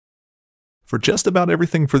for just about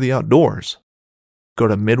everything for the outdoors. Go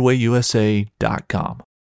to MidwayUSA.com.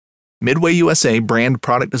 Midway USA brand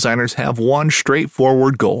product designers have one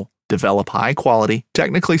straightforward goal: develop high-quality,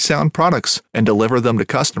 technically sound products and deliver them to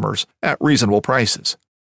customers at reasonable prices.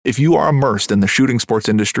 If you are immersed in the shooting sports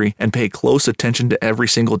industry and pay close attention to every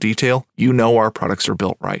single detail, you know our products are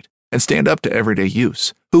built right and stand up to everyday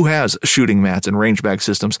use. Who has shooting mats and range bag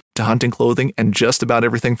systems to hunting clothing and just about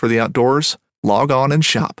everything for the outdoors? Log on and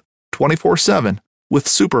shop 24/7 with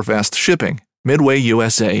super fast shipping.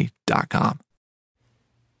 MidwayUSA.com.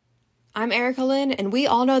 I'm Erica Lynn, and we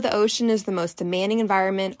all know the ocean is the most demanding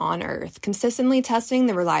environment on Earth, consistently testing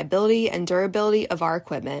the reliability and durability of our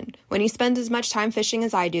equipment. When you spend as much time fishing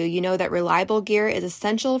as I do, you know that reliable gear is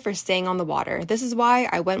essential for staying on the water. This is why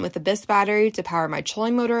I went with the Abyss battery to power my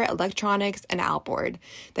trolling motor, electronics, and outboard.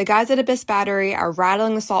 The guys at Abyss Battery are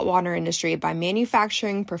rattling the saltwater industry by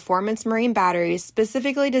manufacturing performance marine batteries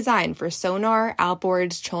specifically designed for sonar,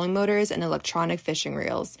 outboards, trolling motors, and electronic fishing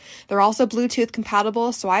reels. They're also Bluetooth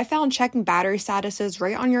compatible, so I found checking battery statuses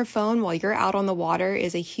right on your phone while you're out on the water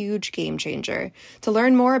is a huge game changer. To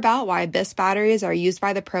learn more about why Abyss batteries are used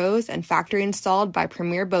by the pros and factory installed by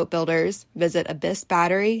premier boat builders, visit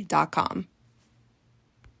abyssbattery.com.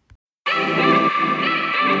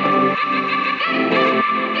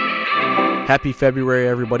 Happy February,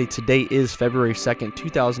 everybody. Today is February 2nd,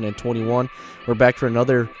 2021. We're back for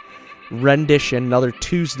another rendition, another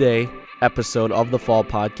Tuesday episode of the Fall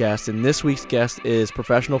Podcast, and this week's guest is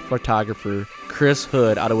professional photographer Chris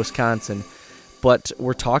Hood out of Wisconsin. But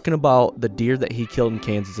we're talking about the deer that he killed in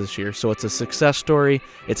Kansas this year. So it's a success story.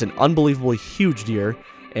 It's an unbelievably huge deer,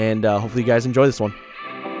 and hopefully you guys enjoy this one.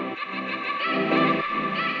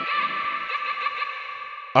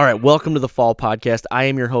 All right, welcome to the Fall Podcast. I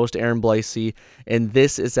am your host, Aaron Blasey, and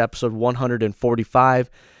this is episode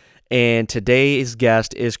 145. And today's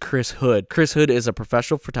guest is Chris Hood. Chris Hood is a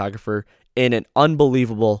professional photographer and an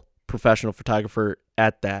unbelievable professional photographer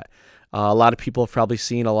at that. A lot of people have probably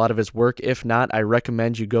seen a lot of his work. If not, I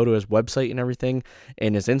recommend you go to his website and everything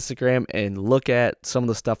and his Instagram and look at some of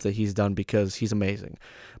the stuff that he's done because he's amazing.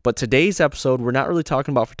 But today's episode, we're not really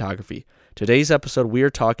talking about photography. Today's episode, we are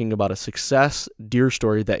talking about a success deer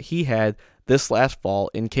story that he had this last fall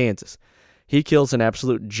in Kansas. He kills an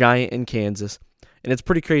absolute giant in Kansas. And it's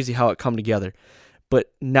pretty crazy how it come together.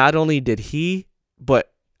 But not only did he,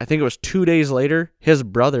 but I think it was 2 days later, his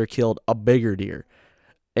brother killed a bigger deer.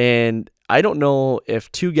 And I don't know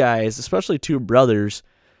if two guys, especially two brothers,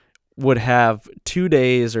 would have 2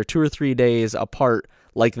 days or 2 or 3 days apart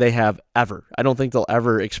like they have ever. I don't think they'll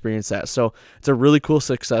ever experience that. So it's a really cool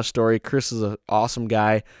success story. Chris is an awesome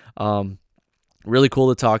guy. Really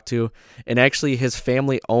cool to talk to. And actually, his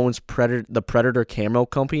family owns the Predator Camo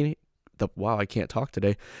Company. I can't talk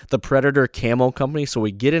today. The Predator Camo Company. So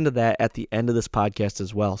we get into that at the end of this podcast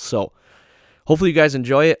as well. So hopefully you guys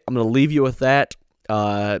enjoy it. I'm going to leave you with that.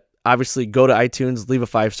 Obviously, go to iTunes, leave a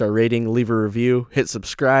 5-star rating, leave a review, hit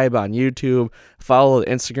subscribe on YouTube, follow the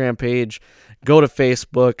Instagram page, go to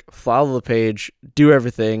Facebook, follow the page, do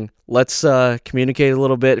everything. Let's communicate a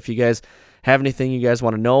little bit. If you guys have anything you guys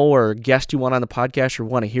want to know or a guest you want on the podcast or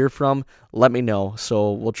want to hear from, let me know.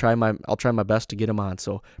 So I'll try my best to get him on.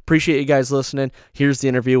 So appreciate you guys listening. Here's the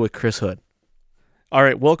interview with Chris Hood. All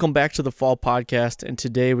right, welcome back to the Fall Podcast. And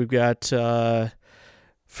today we've got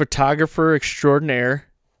photographer extraordinaire,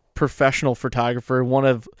 professional photographer, one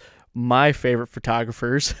of my favorite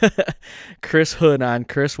photographers, Chris Hood on.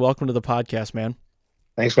 Chris, welcome to the podcast, man.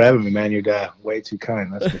 Thanks for having me, man. You're way too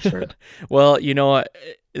kind, that's for sure. Well, you know,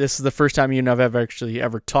 this is the first time you and I've actually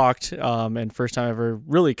ever talked, and first time I ever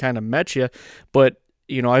really kind of met you. But,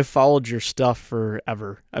 you know, I've followed your stuff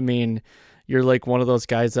forever. I mean, you're like one of those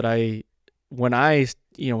guys that when I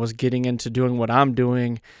was getting into doing what I'm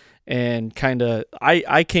doing, and kind of,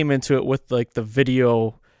 I came into it with like the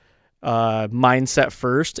video mindset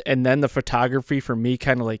first, and then the photography for me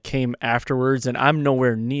kind of like came afterwards, and I'm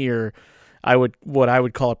nowhere near what I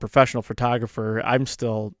would call a professional photographer. I'm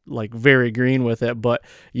still like very green with it, but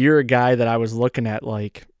you're a guy that I was looking at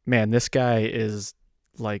like, man, this guy is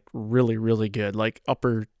like really, really good, like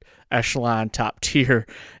upper echelon, top tier.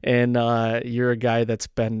 And you're a guy that's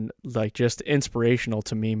been like just inspirational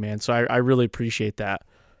to me, man. So I really appreciate that.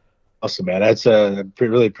 Awesome, man. That's I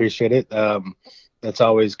really appreciate it. That's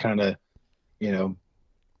always kind of,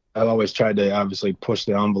 I've always tried to obviously push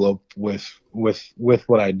the envelope with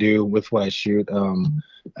what I do, with what I shoot. And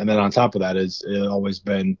then on top of that it's always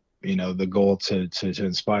been, the goal to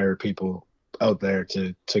inspire people out there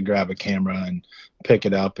to grab a camera and pick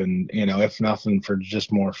it up. And, if nothing, for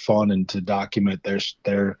just more fun and to document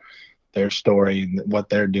their their story and what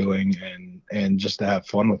they're doing, and just to have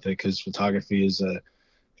fun with it, because photography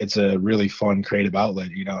it's a really fun creative outlet.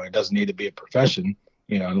 It doesn't need to be a profession.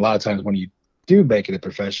 And a lot of times when you do make it a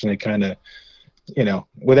profession, it kind of,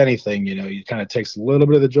 with anything, it kind of takes a little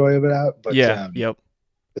bit of the joy of it out. But Yep. at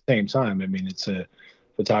the same time, I mean,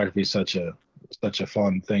 photography is such a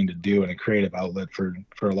fun thing to do, and a creative outlet for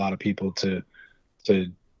a lot of people to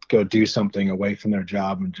go do something away from their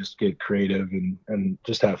job and just get creative and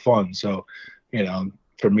just have fun. So,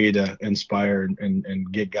 for me to inspire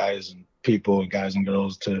and get guys and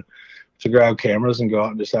girls to grab cameras and go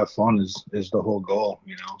out and just have fun is the whole goal,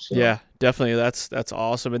 So. Yeah, definitely. That's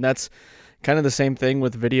awesome. And that's kind of the same thing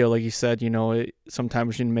with video. Like you said,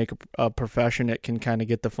 sometimes you make a profession, it can kind of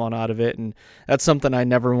get the fun out of it. And that's something I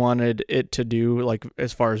never wanted it to do, like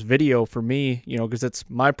as far as video for me, because it's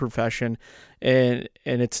my profession, and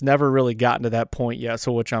it's never really gotten to that point yet.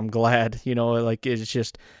 So, which I'm glad, like it's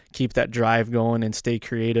just keep that drive going and stay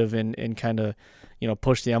creative and kind of,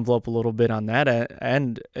 push the envelope a little bit on that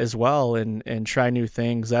end as well, and try new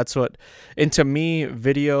things. That's what, and to me,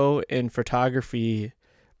 video and photography,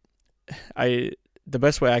 the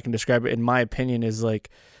best way I can describe it, in my opinion, is like,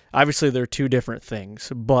 obviously they're two different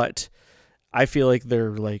things, but I feel like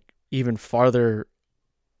they're like even farther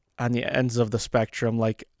on the ends of the spectrum,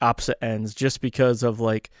 like opposite ends, just because of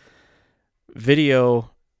like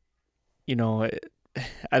video,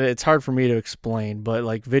 it's hard for me to explain, but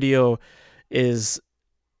like video is,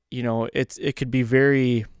 it could be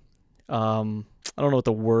very, I don't know what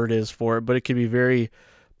the word is for it, but it could be very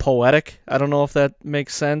poetic. I don't know if that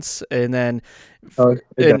makes sense. And then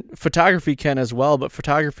photography can as well, but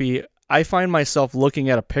photography, I find myself looking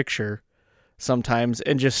at a picture sometimes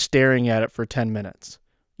and just staring at it for 10 minutes,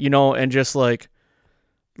 and just like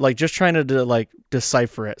just trying to like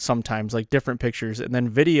decipher it sometimes, like different pictures. And then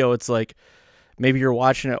video, it's like maybe you're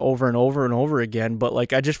watching it over and over and over again, but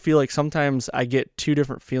like I just feel like sometimes I get two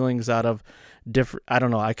different feelings out of different, I don't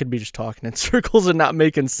know, I could be just talking in circles and not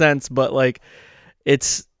making sense, but like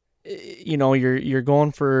it's, you're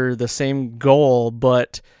going for the same goal,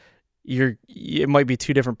 but it might be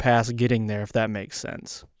two different paths getting there, if that makes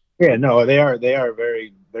sense. Yeah, no, they are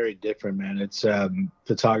very, very different, man. It's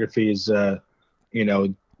photography is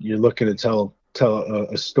you're looking to tell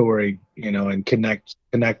a story, and connect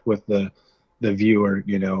with the viewer,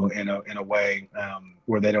 in a way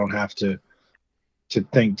where they don't have to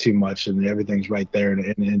think too much, and everything's right there,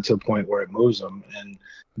 and to a point where it moves them. And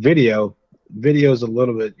video is a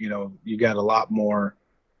little bit, you got a lot more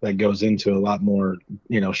that goes into a lot more,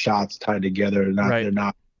 shots tied together. They're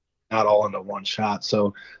not all into one shot.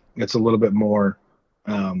 So it's a little bit more,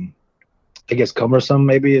 I guess cumbersome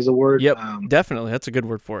maybe is a word. Yep. Definitely. That's a good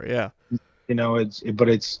word for it. Yeah.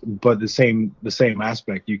 But the same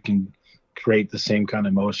aspect, you can create the same kind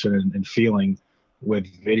of emotion and feeling with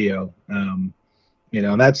video. And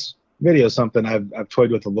that's video is something I've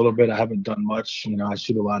toyed with a little bit. I haven't done much. I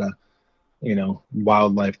shoot a lot of,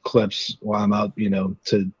 wildlife clips while I'm out,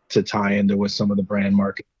 to tie into with some of the brand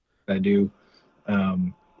marketing I do.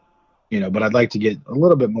 But I'd like to get a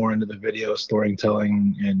little bit more into the video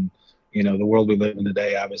storytelling and, the world we live in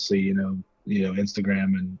today, obviously,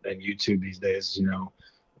 Instagram and YouTube these days,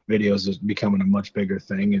 videos is becoming a much bigger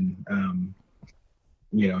thing, and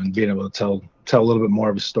being able to tell a little bit more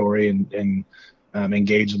of a story and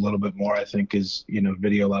engage a little bit more, I think is,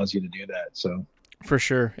 video allows you to do that. So. For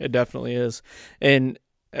sure. It definitely is. And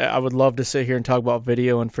I would love to sit here and talk about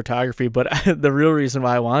video and photography, but the real reason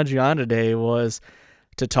why I wanted you on today was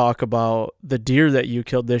to talk about the deer that you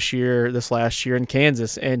killed this last year in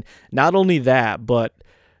Kansas. And not only that, but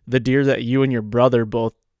the deer that you and your brother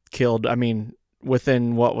both killed, I mean,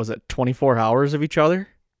 within, 24 hours of each other?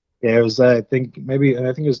 Yeah, it was, I think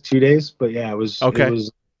it was 2 days, but yeah, it was, okay.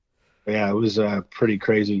 It was a pretty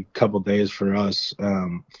crazy couple days for us.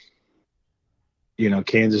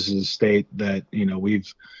 Kansas is a state that,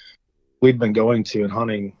 we've been going to and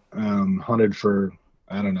hunted for,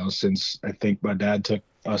 I don't know, since I think my dad took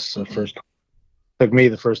me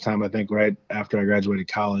the first time, I think right after I graduated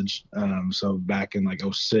college. So back in like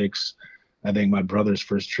 06, I think my brother's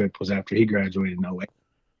first trip was after he graduated in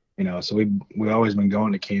 08. So we always been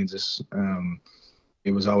going to Kansas.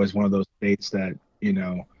 It was always one of those states that,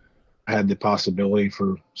 had the possibility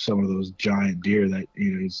for some of those giant deer that,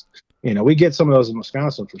 we get some of those in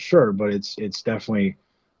Wisconsin for sure, but it's definitely,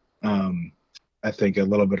 I think a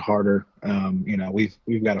little bit harder.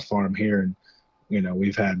 We've got a farm here, and,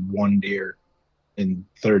 we've had one deer in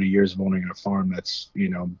 30 years of owning a farm that's,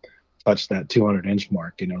 touched that 200-inch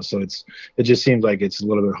mark, so it just seems like it's a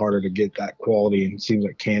little bit harder to get that quality. And it seems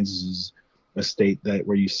like Kansas is a state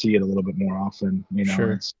where you see it a little bit more often,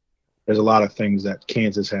 Sure. there's a lot of things that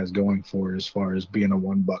Kansas has going for it as far as being a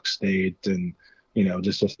one buck state and,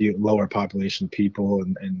 just a few lower population people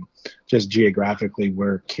and just geographically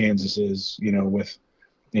where Kansas is, with,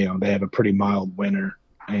 they have a pretty mild winter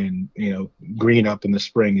and, green up in the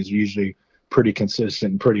spring is usually pretty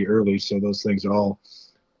consistent and pretty early. So those things all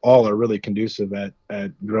are really conducive at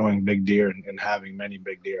growing big deer and having many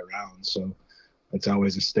big deer around. So it's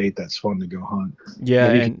always a state that's fun to go hunt.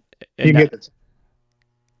 Yeah.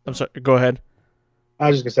 I'm sorry, go ahead. I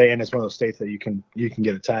was just gonna say, and it's one of those states that you can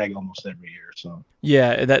get a tag almost every year. So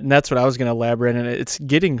yeah, that's what I was gonna elaborate on. It's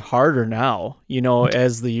getting harder now,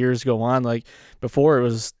 as the years go on. Like before, it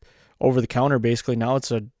was over the counter basically. Now it's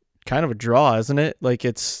a kind of a draw, isn't it? Like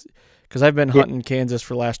it's because I've been hunting Kansas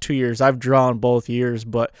for the last 2 years. I've drawn both years,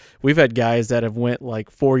 but we've had guys that have went like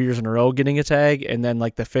 4 years in a row getting a tag, and then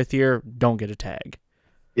like the 5th year don't get a tag.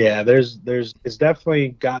 Yeah, it's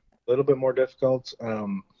definitely got a little bit more difficult.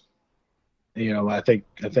 I think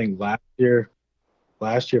last year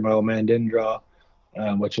my old man didn't draw,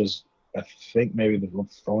 which was I think maybe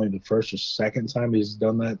only the first or second time he's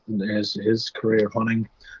done that in his career of hunting.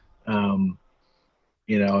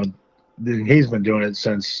 He's been doing it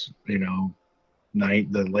since the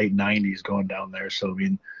late 90s going down there. So I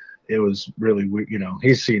mean, it was really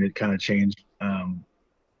he's seen it kind of change.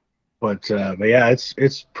 But yeah,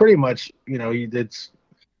 it's pretty much it's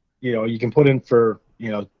you can put in for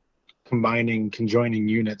conjoining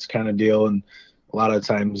units kind of deal, and a lot of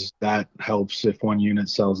times that helps if one unit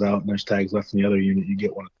sells out and there's tags left in the other unit, you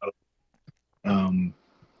get one of those.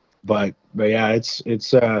 But yeah, it's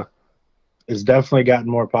definitely gotten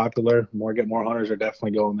more popular. More hunters are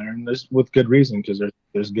definitely going there, and there's with good reason because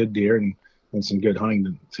there's good deer and some good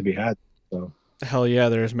hunting to be had. So. Hell yeah,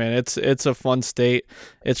 there's, man. It's a fun state.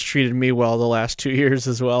 It's treated me well the last 2 years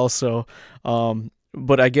as well. So,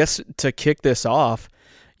 but I guess to kick this off,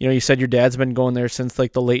 you said your dad's been going there since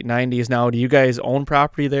like the late 90s now. Do you guys own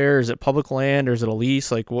property there? Is it public land or is it a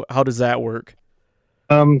lease? Like, how does that work?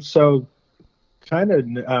 So kind of,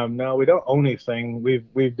 no, we don't own anything.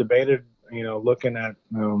 We've debated, looking at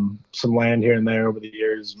some land here and there over the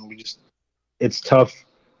years, and it's tough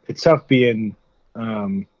being,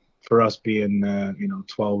 for us being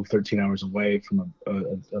 12, 13 hours away from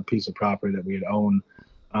a piece of property that we had owned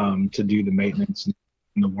to do the maintenance and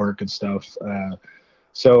the work and stuff.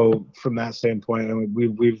 So from that standpoint, I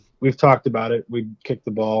mean, we've talked about it. We kicked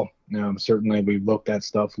the ball. Certainly we've looked at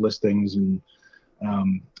stuff, listings, and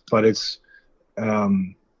but it's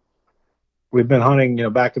we've been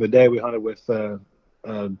hunting. Back in the day, we hunted with an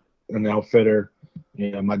outfitter.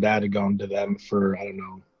 My dad had gone to them for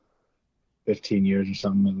 15 years or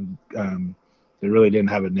something. And, they really didn't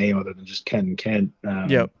have a name other than just Ken and Kent.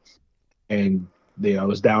 Yep. And it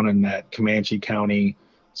was down in that Comanche County,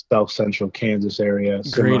 South Central Kansas area.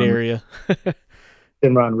 Great area.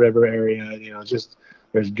 Cimarron River area. Just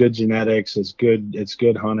there's good genetics. It's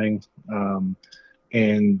good hunting.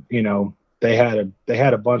 And they had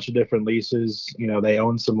a bunch of different leases. They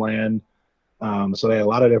owned some land. So they had a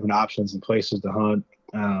lot of different options and places to hunt.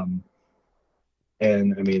 And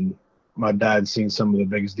I mean, my dad's seen some of the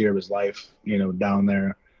biggest deer of his life, down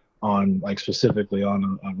there on specifically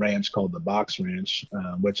on a ranch called the Box Ranch,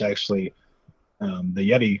 which actually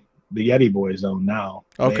the Yeti boys own now.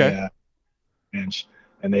 Okay.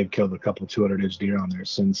 And they've killed a couple 200-inch deer on there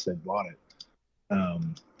since they bought it.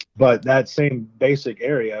 But that same basic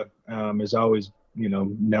area is always,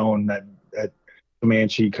 known that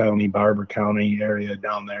Comanche County, Barber County area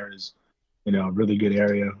down there is, a really good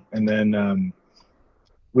area. And then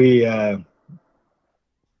we, for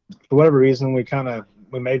whatever reason, we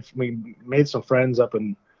made some friends up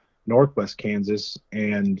in Northwest Kansas,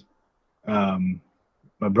 and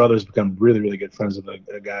my brother's become really, really good friends with a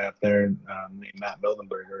guy up there named Matt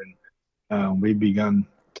Mildenberger, and we've begun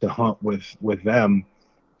to hunt with them.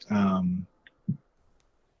 I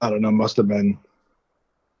don't know, must have been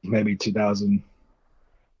maybe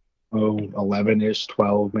 2011-ish,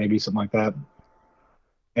 12, maybe something like that.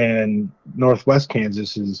 And Northwest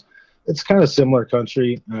Kansas it's kind of similar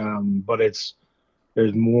country, but it's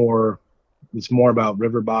more about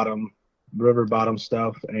river bottom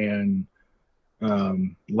stuff, and a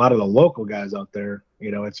lot of the local guys out there,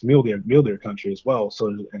 it's mule deer country as well. So,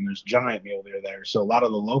 and there's giant mule deer there. So a lot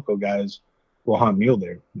of the local guys will hunt mule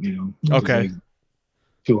deer, Okay. Like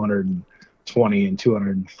 220 and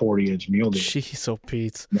 240-inch mule deer. Jeez, so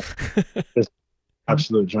Pete.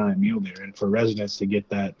 Absolute giant mule deer, and for residents to get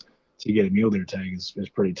a mule deer tag is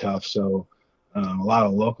pretty tough. So a lot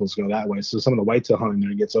of locals go that way. So some of the whitetail hunting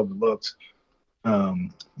there gets overlooked.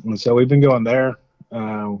 And so we've been going there,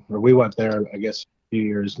 or we went there, I guess, a few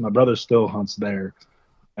years. My brother still hunts there.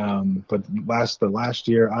 But the last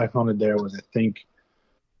year I hunted there was I think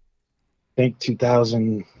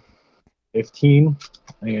 2015,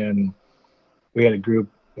 and we had a group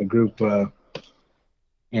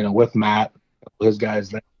with Matt, his guys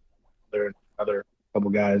there, other couple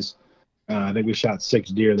guys. I think we shot 6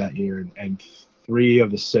 deer that year, and 3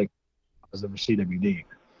 of the 6 was over CWD.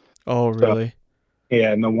 Oh, really? So,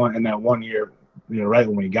 yeah, and that one year, right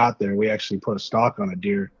when we got there, we actually put a stalk on a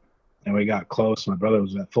deer, and we got close. My brother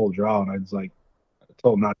was at full draw, and I was like, I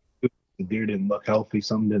told him not to do it. The deer didn't look healthy,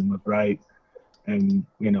 something didn't look right, and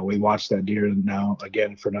we watched that deer now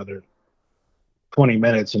again for another 20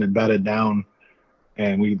 minutes, and it bedded down,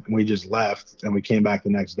 and we just left, and we came back the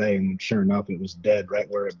next day, and sure enough, it was dead right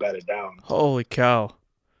where it bedded down. Holy cow!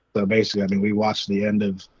 So basically, I mean, we watched the end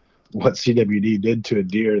of what CWD did to a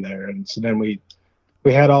deer there, and so then we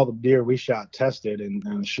had all the deer we shot tested, and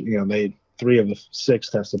they 3 of the 6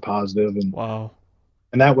 tested positive, and wow.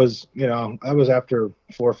 And that was after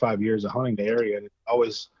 4 or 5 years of hunting the area, and it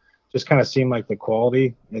always just kind of seemed like the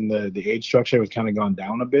quality and the age structure was kind of gone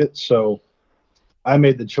down a bit. So I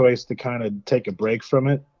made the choice to kind of take a break from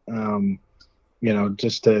it,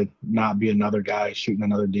 just to not be another guy shooting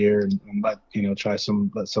another deer, and let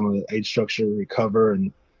some of the age structure recover,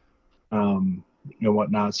 and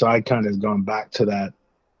whatnot. So I kind of gone back to that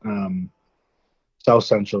South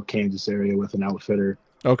Central Kansas area with an outfitter.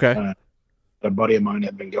 Okay. A buddy of mine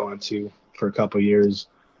had been going to for a couple of years,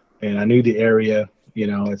 and I knew the area.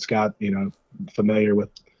 It's got familiar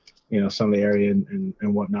with some of the area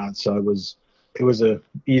and whatnot. So it was a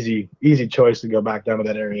easy choice to go back down to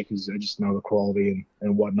that area because I just know the quality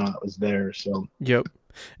and whatnot was there. So yep.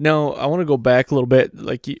 Now I want to go back a little bit,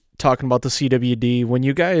 like talking about the CWD. When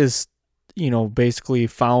you guys, basically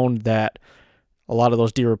found that a lot of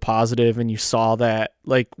those deer were positive, and you saw that,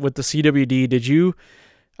 like with the CWD, did you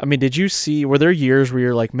see, were there years where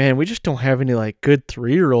you're like, man, we just don't have any like good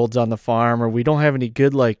 3-year-olds on the farm, or we don't have any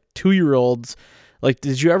good like 2-year-olds? Like,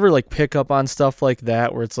 did you ever like pick up on stuff like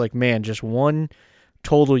that where it's like, man, just one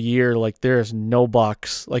total year, like there's no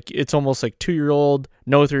bucks, like it's almost like 2-year-old,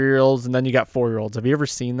 no 3-year-olds, and then you got 4-year-olds. Have you ever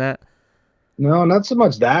seen that? No, not so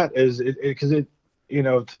much that is it, because to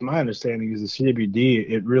my understanding is the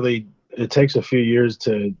CWD, it takes a few years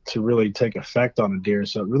to really take effect on a deer.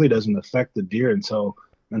 So it really doesn't affect the deer until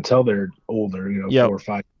they're older, Yep.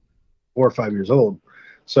 4 or 5 years old.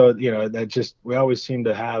 So, that just, we always seem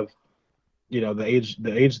to have,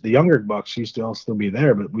 the younger bucks used to all still be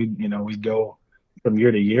there, but we'd go from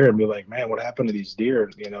year to year and be like, man, what happened to these deer?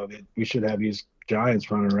 We should have these giants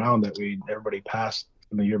running around that everybody passed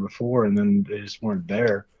from the year before, and then they just weren't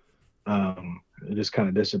there. It just kind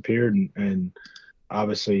of disappeared. And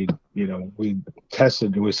obviously, we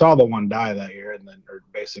saw the one die that year, and then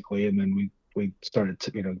we started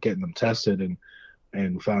getting them tested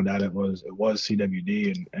and found out it was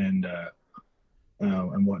CWD and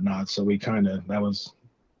whatnot. So we that was,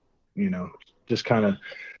 just kind of,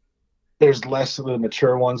 there's less of the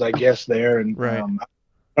mature ones, I guess, there. And right. I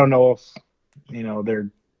don't know if, there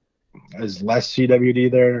is less CWD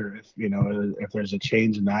there, or if there's a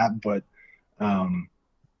change in that, but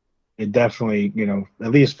it definitely,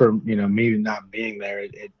 at least for, me not being there,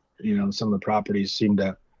 it some of the properties seem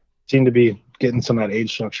to be getting some of that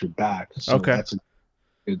age structure back. So okay. That's a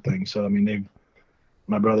good thing. So, I mean,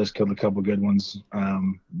 my brother's killed a couple good ones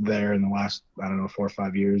there in the last, 4 or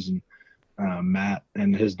 5 years. And Matt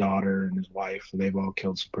and his daughter and his wife, they've all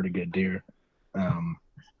killed some pretty good deer.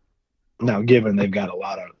 Now, given they've got a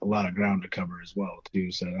lot of ground to cover as well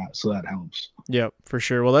too, so that helps. Yep, for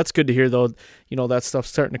sure. Well, that's good to hear, though. That stuff's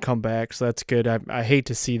starting to come back, so that's good. I hate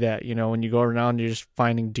to see that. When you go around, you're just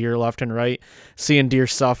finding deer left and right, seeing deer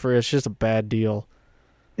suffer. It's just a bad deal.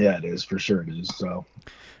 Yeah, it is, for sure. It is. So.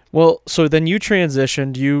 Well, so then you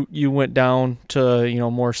transitioned. You went down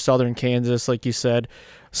to more southern Kansas, like you said.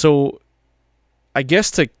 So I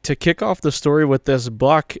guess to kick off the story with this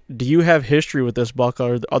buck, do you have history with this buck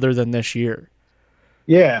other than this year?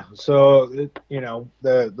 Yeah. So the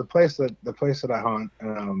place that I hunt,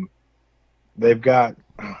 they've got,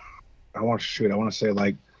 I want to say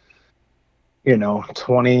like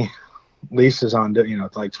 20 leases on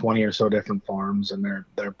it's like 20 or so different farms, and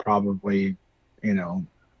they're probably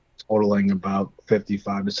totaling about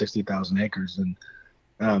 55 to 60,000 acres, and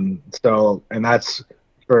and that's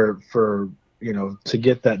for to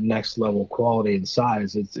get that next level quality and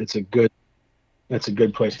size. It's a good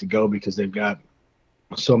place to go because they've got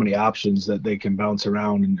so many options that they can bounce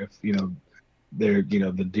around, and if they're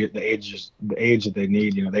the age that they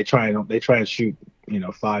need, they try and shoot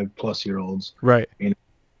 5+ year olds, right?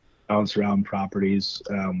 Bounce around properties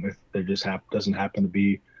if there just doesn't happen to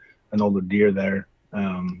be an older deer there.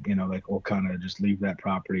 Like we'll kind of just leave that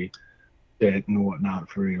property sit and whatnot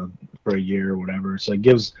for a year or whatever. So it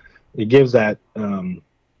gives that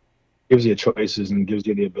gives you choices and gives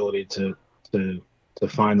you the ability to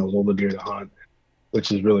find those older deer to hunt,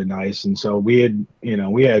 which is really nice. And so we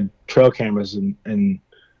had trail cameras and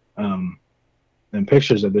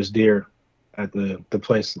pictures of this deer at the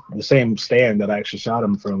place, the same stand that I actually shot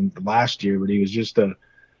him from last year, but he was just a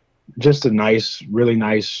nice, really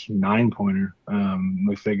nice 9-pointer.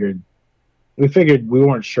 We figured we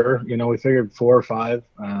weren't sure, we figured 4 or 5.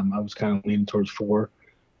 I was kind of leaning towards 4.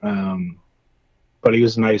 But he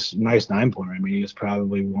was a nice 9-pointer. I mean, he was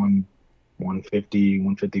probably 150,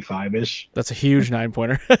 155 ish. That's a huge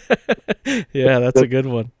 9-pointer. Yeah, that's a good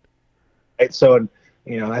one. Right, so,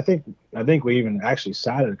 I think we even actually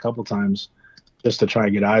sat it a couple times just to try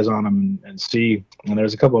and get eyes on him and see. And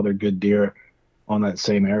there's a couple other good deer on that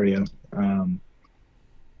same area. And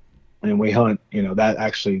we hunt,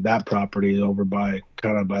 that property is over by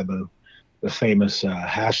the famous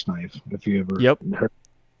Hash Knife, if you ever heard.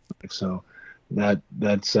 So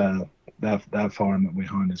that's that farm that we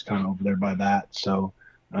hunt is kind of over there by that. So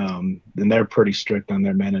and they're pretty strict on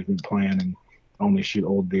their management plan and only shoot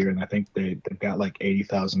old deer. And I think they've got like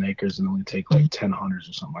 80,000 acres and only take like 10 hunters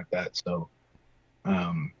or something like that. So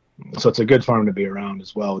so it's a good farm to be around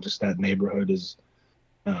as well. Just that neighborhood is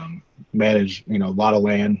managed, a lot of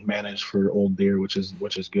land managed for old deer, which is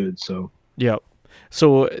good. So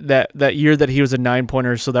so that year that he was a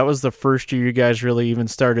 9-pointer, so that was the first year you guys really even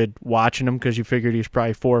started watching him, because you figured he was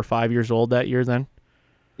probably 4 or 5 years old that year then.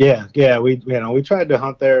 Yeah, we tried to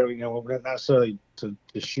hunt there, not necessarily to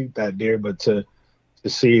shoot that deer, but to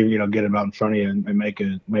see, get him out in front of you and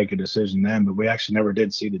make a decision then. But we actually never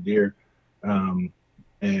did see the deer.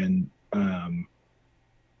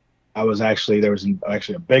 There was actually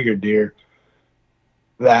a bigger deer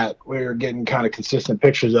that we were getting kind of consistent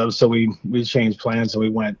pictures of. So we changed plans and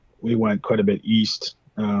we went quite a bit east,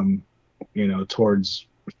 towards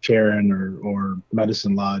Sharon or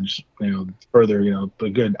Medicine Lodge, further, a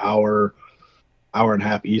good hour and a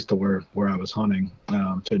half east of where I was hunting,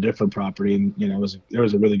 to a different property. And, there was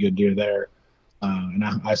a really good deer there. And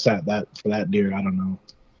I sat for that deer, I don't know,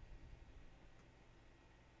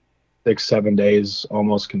 6-7 days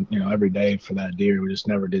almost, every day for that deer. We just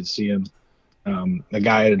never did see him. The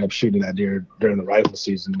guy ended up shooting that deer during the rifle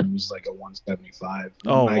season. It was like a 175.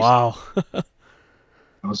 Oh, nice. Wow.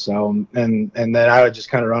 So, and then I was just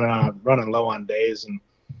kind of running low on days. And,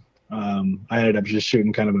 I ended up just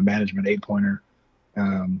shooting kind of a management 8-pointer,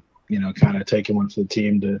 kind of taking one for the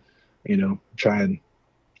team to, try and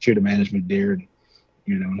shoot a management deer, and,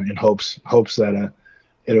 in hopes that,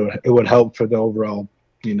 it would help for the overall,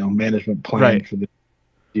 management plan for the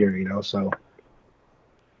year, so.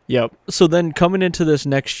 Yep. So then coming into this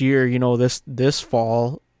next year, this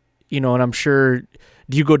fall, and I'm sure,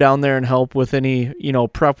 do you go down there and help with any,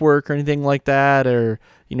 prep work or anything like that? Or,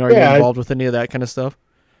 are you involved with any of that kind of stuff?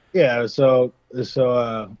 Yeah. So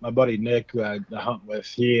my buddy Nick, I hunt with,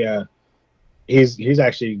 he's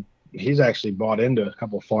actually bought into a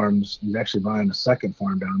couple farms. He's actually buying a second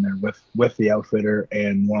farm down there with the outfitter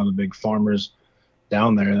and one of the big farmers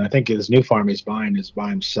down there. And I think his new farm he's buying is by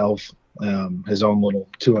himself, his own little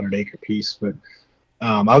 200-acre piece. But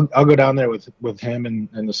I'll go down there with him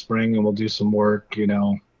in the spring, and we'll do some work,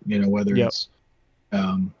 whether it's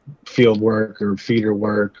field work or feeder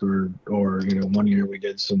work or one year we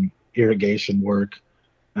did some irrigation work,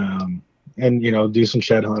 and do some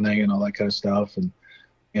shed hunting and all that kind of stuff.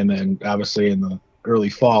 And then obviously in the early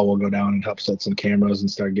fall we'll go down and help set some cameras and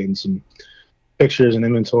start getting some pictures and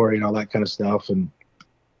inventory and all that kind of stuff. And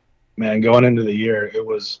man, going into the year, it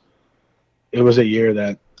was a year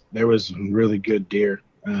that there was really good deer.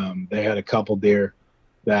 They had a couple deer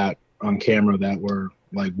that on camera that were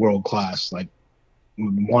like world class. Like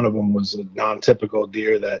one of them was a non-typical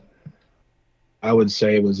deer that I would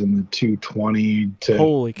say was in the 220 to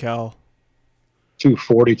holy cow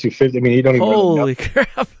 240, 250. I mean, you don't even holy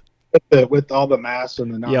crap with all the mass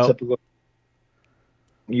and the non-typical.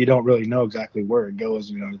 You don't really know exactly where it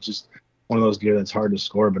goes. It's just one of those deer that's hard to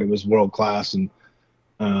score, but it was world class. And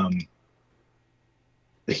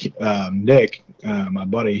Nick, my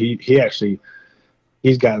buddy,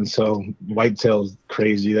 he's gotten so whitetails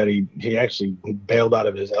crazy that he actually bailed out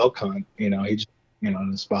of his elk hunt. He just, in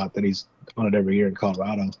a spot that he's hunted every year in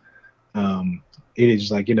Colorado. He's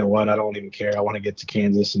just like, you know what? I don't even care. I want to get to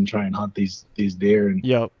Kansas and try and hunt these deer. And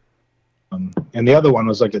and the other one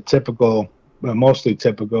was like a typical, mostly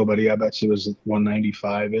typical, but I bet she was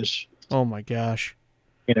 195-ish. Oh my gosh.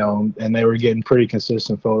 And they were getting pretty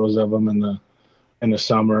consistent photos of them in the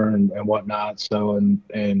summer and whatnot. So,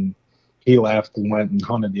 and he left and went and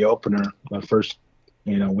hunted the opener the first,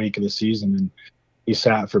 week of the season, and he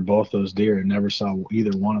sat for both those deer and never saw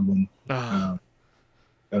either one of them.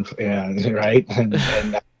 Yeah, right.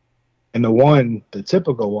 And the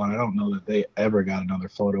typical one, I don't know that they ever got another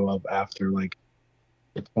photo of after like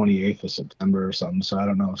the 28th of September or something. So I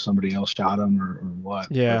don't know if somebody else shot him or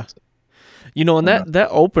what. Yeah. And that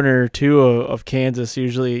opener too of Kansas,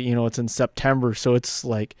 usually, it's in September. So it's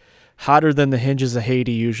like hotter than the hinges of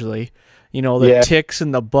Haiti usually. The ticks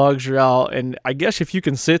and the bugs are out. And I guess if you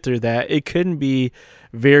can sit through that, it couldn't be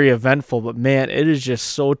very eventful. But, man, it is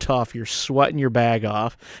just so tough. You're sweating your bag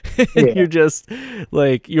off. And you're just,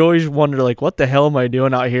 like, you always wonder, like, what the hell am I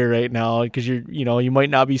doing out here right now? Because, you might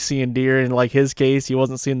not be seeing deer. In, like, his case, he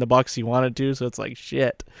wasn't seeing the bucks he wanted to. So it's like,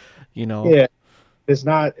 shit, Yeah, it's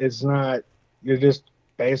not, you're just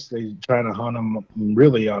basically trying to hunt them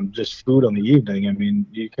really on just food on the evening. I mean,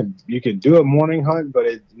 you could do a morning hunt, but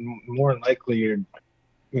it more than likely you're,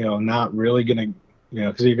 not really gonna,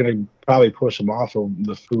 because you're gonna probably push them off of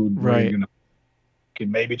the food. Right. You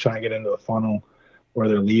could maybe try and get into a funnel where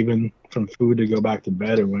they're leaving from food to go back to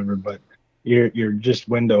bed or whatever. But your just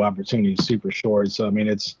window opportunity is super short. So I mean,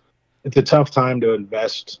 it's a tough time to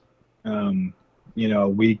invest, a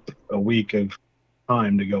week of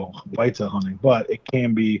time to go whitetail hunting, but it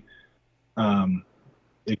can be,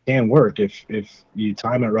 it can work if you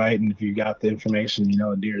time it right, and if you got the information,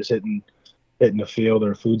 a deer is hitting a field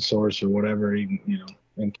or a food source or whatever. Even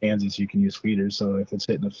in Kansas you can use feeders, so if it's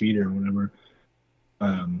hitting a feeder or whatever,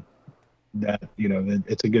 that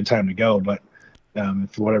it's a good time to go. But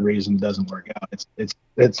if for whatever reason it doesn't work out,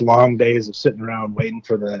 it's long days of sitting around waiting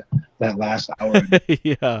for that last hour.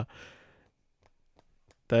 Yeah,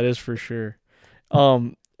 that is for sure.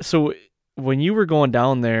 So when you were going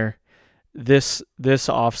down there this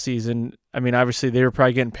off season, I mean, obviously they were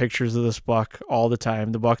probably getting pictures of this buck all the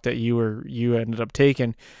time, the buck that you ended up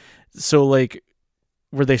taking. So like,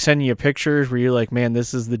 were they sending you pictures? Were you like, man,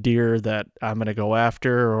 this is the deer that I'm going to go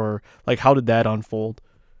after? Or like, how did that unfold?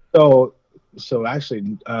 So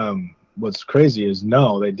actually, what's crazy is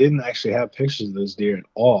no, they didn't actually have pictures of this deer at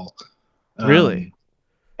all. Really?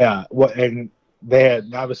 Yeah. And they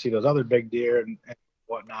had obviously those other big deer and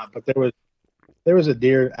whatnot, but there was a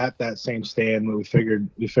deer at that same stand where we figured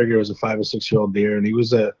it was a 5 or 6 year old deer, and he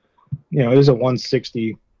was a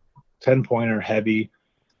 160 10-pointer heavy.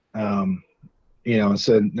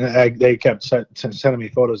 So they kept sending me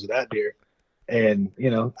photos of that deer, and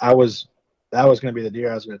that was going to be the deer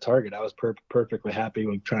I was going to target. I was perfectly happy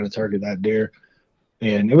with trying to target that deer,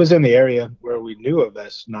 and it was in the area where we knew of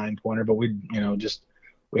this 9-pointer, but we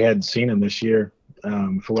hadn't seen him this year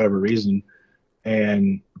for whatever reason.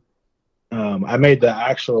 And I made the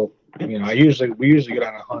actual, we usually get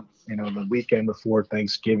on a hunt, the weekend before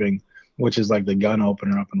Thanksgiving, which is like the gun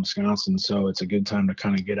opener up in Wisconsin. So it's a good time to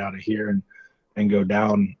kind of get out of here and go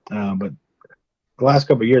down. But the last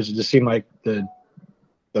couple of years, it just seemed like the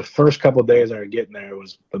first couple of days I was getting there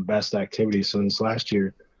was the best activity. So this last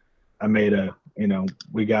year, I made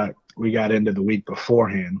we got into the week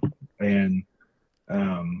beforehand, and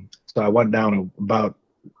so I went down about,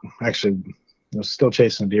 actually, I was still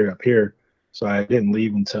chasing deer up here, so I didn't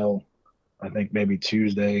leave until I think maybe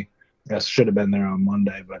Tuesday. I should have been there on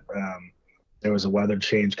Monday, but there was a weather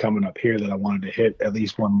change coming up here that I wanted to hit at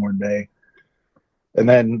least one more day. And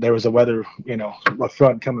then there was a weather, a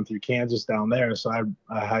front coming through Kansas down there, so I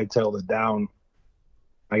hightailed it down.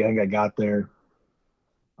 I think I got there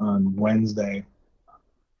on Wednesday.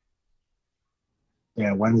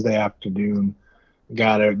 Yeah, Wednesday afternoon.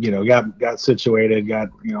 Got it, got situated, got,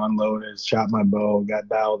 unloaded, shot my bow, got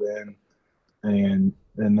dialed in, and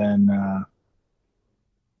then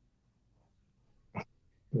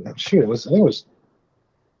shoot, must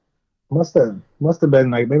have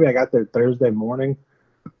been like, maybe I got there Thursday morning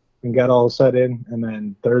and got all set in, and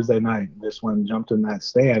then Thursday night just went and jumped in that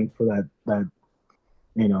stand for that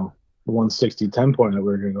 160 10-point that we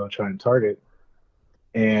were gonna go try and target.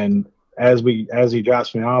 And as he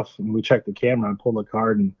drops me off and we check the camera, I pull the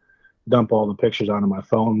card and dump all the pictures onto my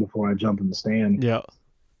phone before I jump in the stand. Yeah.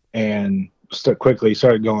 And quickly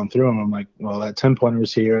started going through them. I'm like, well, that 10-pointer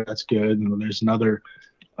was here. That's good. And there's another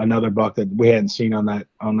buck that we hadn't seen on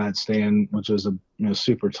that stand, which was a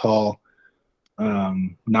super tall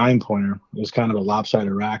 9-pointer. It was kind of a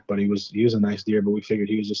lopsided rack, but he was a nice deer, but we figured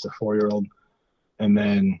he was just a 4-year-old. And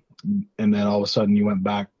then all of a sudden you went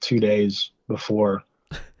back 2 days beforehand,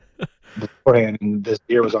 and this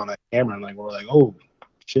deer was on that camera, and we're like, oh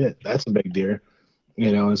shit, that's a big deer,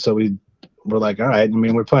 and so we're like, all right, I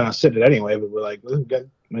mean, we're planning on sitting it anyway, but we're like,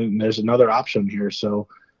 there's another option here. So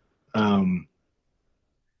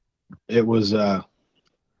it was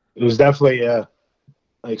it was definitely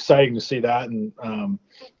exciting to see that. And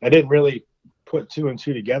I didn't really put 2 and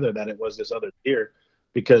 2 together that it was this other deer,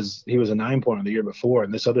 because he was a 9-pointer the year before,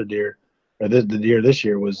 and this other deer, or the deer this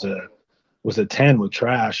year was a 10 with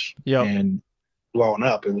trash and blowing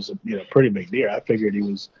up. It was a pretty big deer. I figured he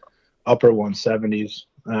was upper 170s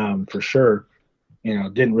for sure.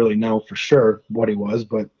 Didn't really know for sure what he was,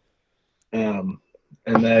 but and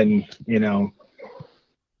then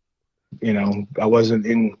I wasn't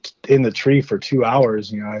in the tree for 2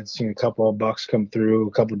 hours. I'd seen a couple of bucks come through,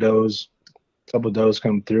 a couple of does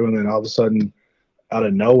come through, and then all of a sudden, out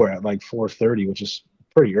of nowhere at like 4:30, which is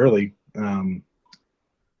pretty early, from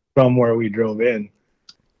where we drove in,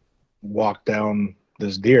 walked down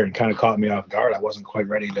this deer and kind of caught me off guard. I wasn't quite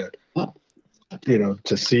ready to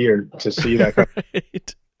see that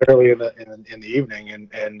right. early in the evening,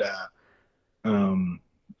 and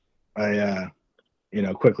I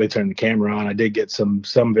quickly turned the camera on. I did get some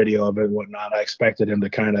video of it and whatnot. I expected him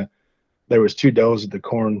to there was 2 does at the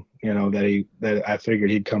corn, that I figured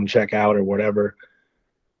he'd come check out or whatever.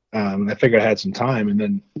 I figured I had some time, and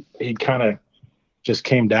then he kind of just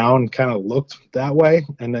came down, kind of looked that way,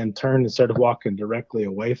 and then turned and started walking directly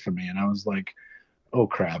away from me. And I was like, oh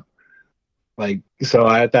crap. So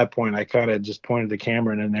at that point, I kind of just pointed the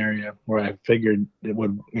camera in an area where I figured it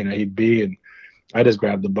would, he'd be. And I just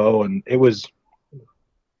grabbed the bow, and it was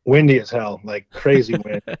windy as hell, like crazy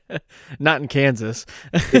wind. Not in Kansas.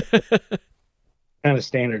 Kind of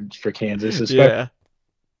standard for Kansas,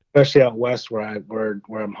 especially out west where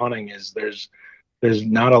I'm hunting. Is there's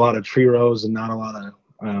not a lot of tree rows and not a lot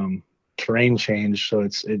of terrain change. So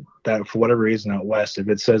that for whatever reason out west, if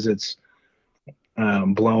it says it's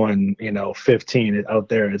blowing 15 out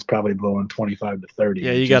there, it's probably blowing 25 to 30.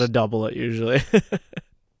 Yeah, you got to double it usually.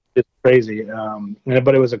 It's crazy.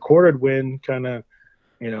 But it was a quartered wind, kind of,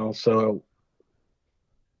 so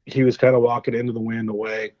he was kind of walking into the wind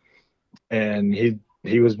away, and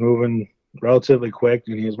he was moving relatively quick,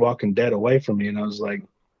 and he was walking dead away from me. And I was like,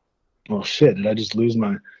 well, shit, did I just lose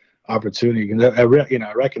my opportunity? And I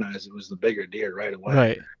recognized it was the bigger deer right away.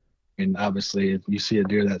 Right. And obviously, if you see a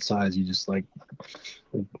deer that size, you just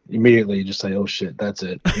immediately just say, oh shit, that's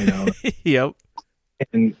it. Yep.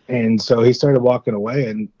 And so he started walking away,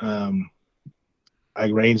 and I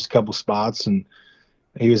ranged a couple spots, and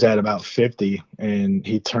he was at about 50, and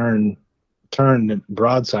he turned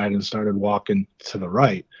broadside and started walking to the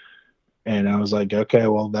right. And I was like, okay,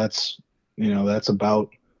 well, that's about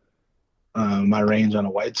my range on a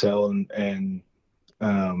whitetail. And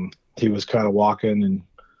he was kind of walking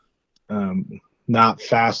and not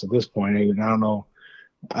fast at this point.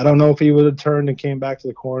 I don't know if he would have turned and came back to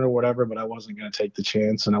the corner or whatever, but I wasn't going to take the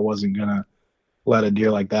chance, and I wasn't going to let a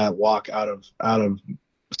deer like that walk out of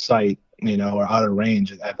sight, or out of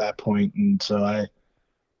range at that point. And so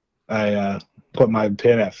I put my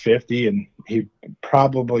pin at 50, and he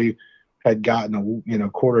probably had gotten a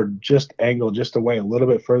quarter just angled just away a little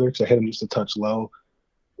bit further, because I hit him just a touch low.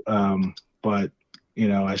 But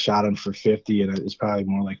I shot him for 50, and it's probably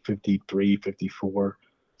more like 53, 54,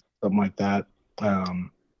 something like that.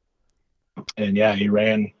 And yeah, he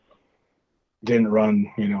didn't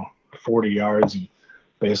run 40 yards and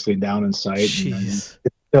basically down in sight. It's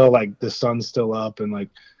still like the sun's still up, and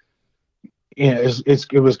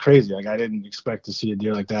it was crazy. Like, I didn't expect to see a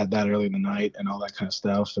deer like that early in the night and all that kind of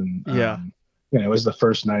stuff. And it was the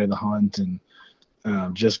first night of the hunt, and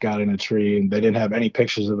just got in a tree, and they didn't have any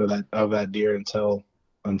pictures of that deer until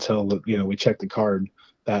we checked the card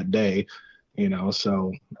that day.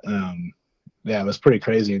 So it was pretty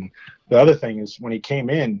crazy. And the other thing is, when he came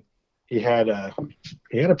in, he had a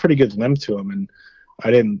pretty good limb to him, and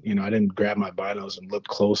I didn't grab my binos and look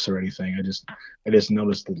close or anything. I just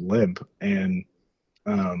noticed the limp, and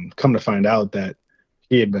come to find out that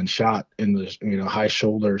he had been shot in the high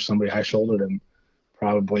shoulder. Somebody high shouldered him,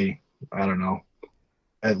 probably, I don't know,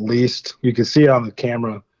 at least you could see it on the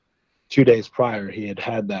camera 2 days prior. He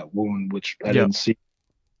had that wound, which I didn't see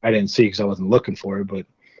because I wasn't looking for it, but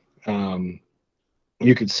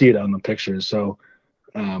you could see it on the pictures. So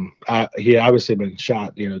he obviously been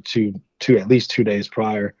shot, at least 2 days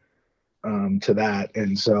prior to that.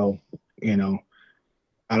 And so,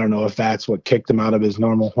 I don't know if that's what kicked him out of his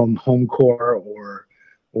normal home core or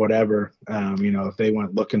whatever. If they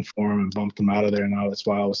went looking for him and bumped him out of there, and that's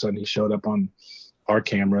why all of a sudden he showed up on our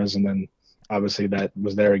cameras. And then obviously that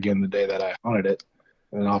was there again the day that I hunted it,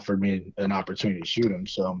 and offered me an opportunity to shoot him.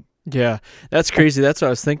 So yeah, that's crazy. That's what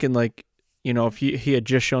I was thinking. Like, if he had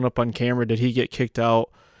just shown up on camera, did he get kicked out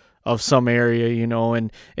of some area,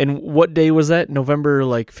 and what day was that? November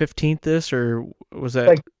 15th, or was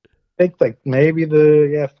that? I think like maybe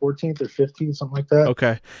the 14th or 15th, something like that.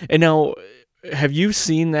 Okay. And now, have you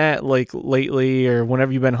seen that like lately or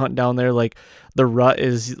whenever you've been hunting down there, like the rut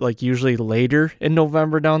is like usually later in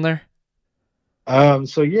November down there?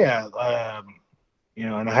 So yeah,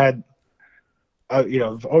 and I had,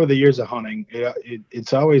 over the years of hunting,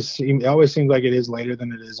 it always seems like it is later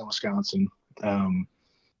than it is in Wisconsin. And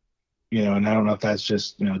I don't know if that's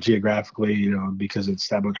just, geographically, because it's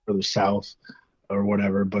that much further south or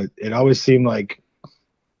whatever, but it always seemed like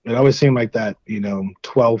that,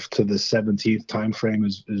 12th to the 17th time frame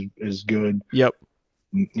is good. Yep.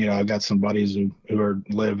 I've got some buddies who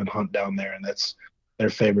live and hunt down there, and that's their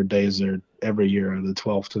favorite days are every year are the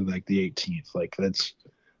 12th to like the 18th. Like that's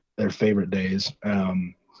their favorite days.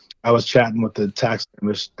 I was chatting with the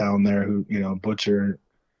taxidermist down there who, butcher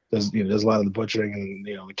does a lot of the butchering and,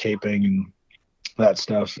 the caping and that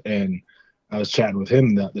stuff. And I was chatting with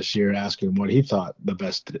him this year, asking him what he thought the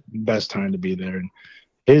best time to be there. And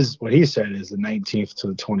what he said is the 19th to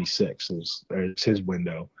the 26th is his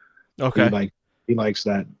window. Okay. He likes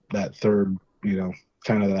that third,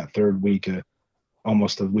 kind of that third week,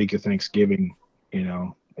 almost a week of Thanksgiving,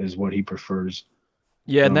 is what he prefers.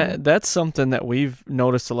 Yeah, and that's something that we've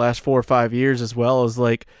noticed the last 4 or 5 years as well, is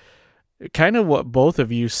like kind of what both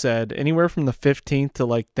of you said. Anywhere from the 15th to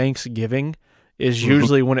like Thanksgiving is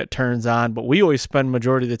usually when it turns on, but we always spend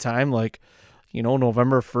majority of the time like,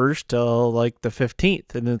 November 1st till like the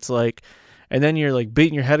 15th, and it's like, and then you're like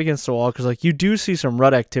beating your head against the wall because like you do see some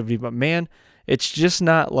rut activity, but man, it's just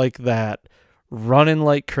not like that running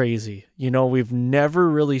like crazy. We've never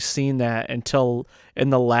really seen that until in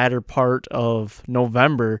the latter part of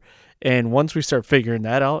November. And once we start figuring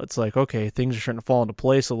that out, it's like, okay, things are starting to fall into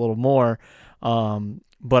place a little more.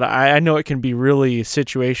 But I know it can be really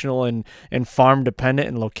situational and farm dependent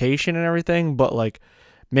and location and everything. But like,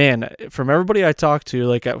 man, from everybody I talk to,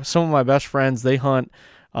 like some of my best friends, they hunt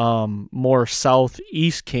more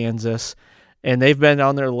southeast Kansas, and they've been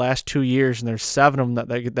down there the last 2 years, and there's 7 of them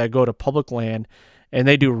that go to public land, and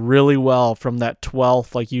they do really well from that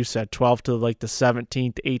 12th, like you said, 12th to like the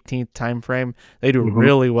 17th, 18th time frame. They do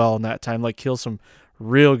really well in that time, like kill some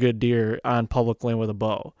real good deer on public land with a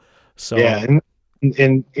bow. So yeah,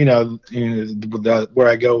 and where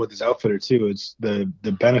I go with this outfitter too, it's the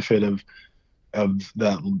benefit of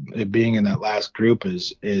it being in that last group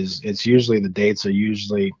is it's usually the dates are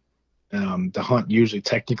usually the hunt usually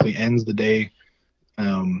technically ends the day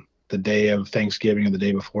of Thanksgiving or the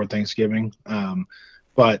day before Thanksgiving.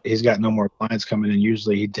 But he's got no more clients coming in.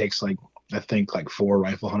 Usually he takes I think 4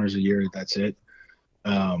 rifle hunters a year. That's it.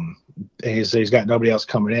 And he's got nobody else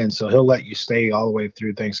coming in. So he'll let you stay all the way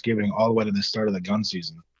through Thanksgiving, all the way to the start of the gun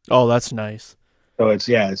season. Oh, that's nice. So it's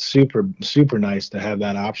super, super nice to have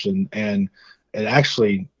that option. And it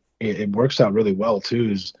actually, it works out really well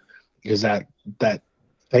too, is that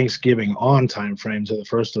Thanksgiving on time frame to the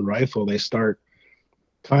first of the rifle, they start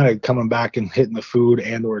kind of coming back and hitting the food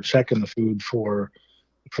and or checking the food for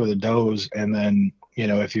the does. And then,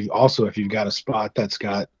 if you've got a spot that's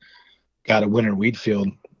got a winter wheat field,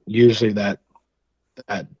 usually that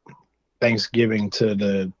Thanksgiving to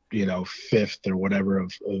the 5th or whatever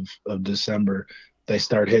of December, they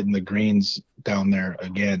start hitting the greens down there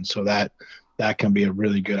again. So that can be a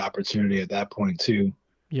really good opportunity at that point too.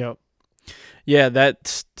 Yep. Yeah,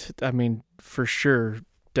 that's, for sure,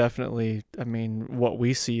 definitely, what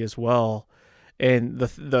we see as well. And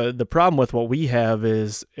the problem with what we have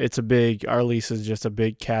is our lease is just a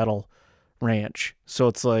big cattle ranch. So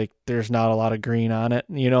it's like there's not a lot of green on it,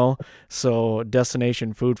 So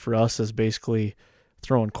destination food for us is basically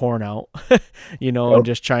throwing corn out, and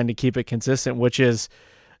just trying to keep it consistent, which is,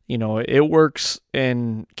 it works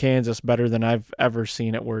in Kansas better than I've ever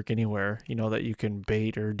seen it work anywhere, that you can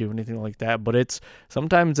bait or do anything like that. But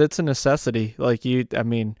sometimes it's a necessity. Like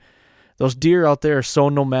those deer out there are so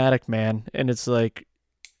nomadic, man. And it's like,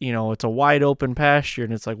 it's a wide open pasture,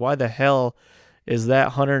 and it's like, why the hell is that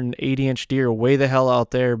 180-inch deer way the hell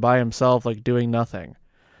out there by himself, like doing nothing?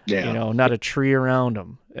 Yeah. Not a tree around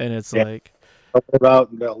him. And it's like,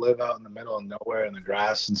 they'll live out in the middle of nowhere in the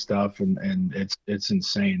grass and stuff, and it's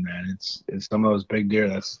insane, man. It's some of those big deer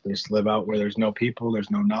they just live out where there's no people, there's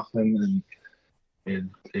no nothing, and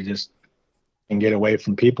it just can get away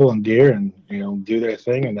from people and deer and do their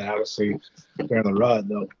thing, and then obviously during the rut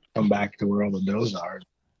they'll come back to where all the does are.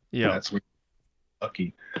 Yeah, that's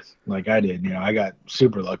lucky, like I did. I got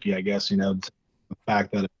super lucky, I guess. The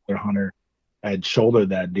fact that a hunter had shouldered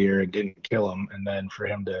that deer and didn't kill him, and then for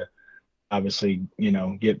him to obviously,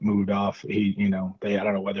 get moved off. I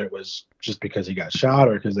don't know whether it was just because he got shot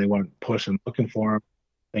or because they weren't pushing looking for him,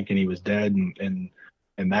 thinking he was dead, and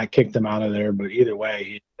and that kicked him out of there. But either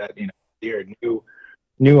way, deer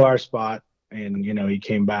knew our spot, and he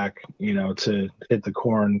came back, to hit the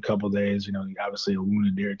corn a couple of days. Obviously a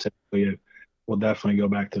wounded deer typically will definitely go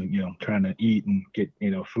back to trying to eat and get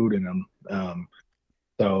food in them.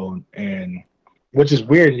 So, and which is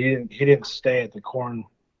weird, he didn't stay at the corn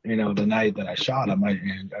the night that I shot him. I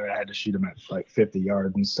had to shoot him at like 50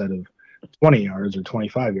 yards instead of 20 yards or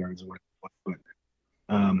 25 yards or whatever.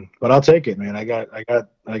 But I'll take it, man. I got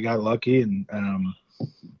lucky, and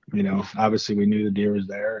obviously we knew the deer was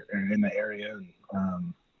there and in the area,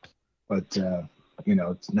 and but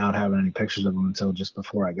not having any pictures of them until just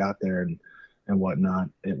before I got there and whatnot.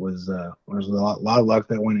 It was a lot of luck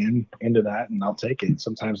that went into that, and I'll take it.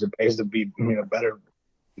 Sometimes it pays to be better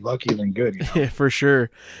lucky than good. Yeah, for sure.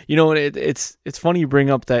 It's funny you bring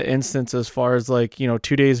up that instance as far as like 2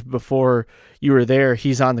 days before you were there,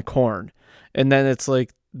 he's on the corn, and then it's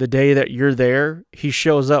like the day that you're there, he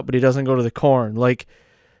shows up, but he doesn't go to the corn. Like,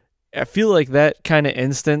 I feel like that kind of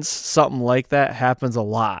instance, something like that happens a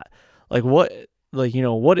lot. Like what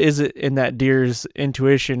is it in that deer's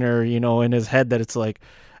intuition or, in his head that it's like,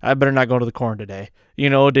 I better not go to the corn today.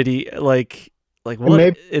 Did he like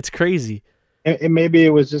what? It's crazy. And maybe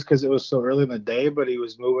it was just because it was so early in the day, but he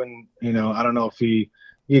was moving, I don't know if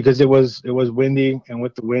because it was windy, and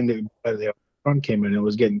with the wind, the front came in, it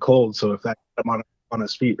was getting cold. So if that got him on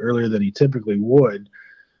his feet earlier than he typically would,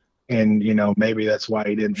 and, maybe that's why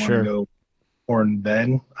he didn't want to go corn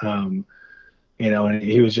then, and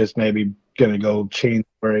he was just maybe going to go change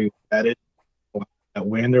where he was headed, that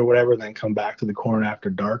wind or whatever, then come back to the corn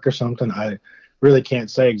after dark or something. I really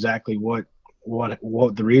can't say exactly what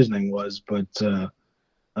the reasoning was, but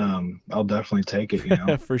I'll definitely take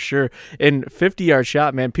it. For sure. And 50-yard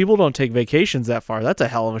shot, man, people don't take vacations that far. That's a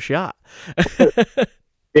hell of a shot.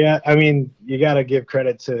 Yeah, I mean, you got to give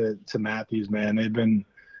credit to Mathews, man.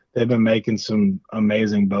 They've been making some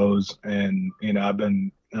amazing bows, and I've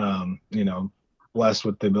been blessed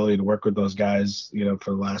with the ability to work with those guys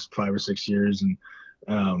for the last 5 or 6 years, and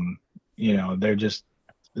they're just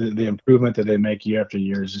the improvement that they make year after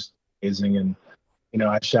year is just amazing. And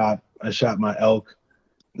I shot my elk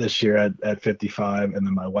this year at 55, and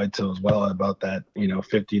then my whitetail as well at about that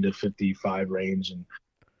 50 to 55 range, and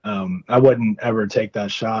I wouldn't ever take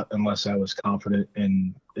that shot unless I was confident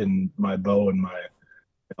in my bow and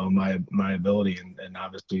my ability, and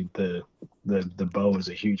obviously the bow is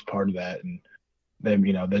a huge part of that. And then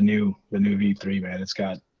the new V3, man,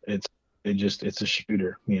 it's a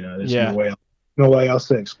shooter. There's no way else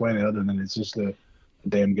to explain it other than it's just a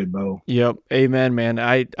damn good bow. Yep. Amen, man.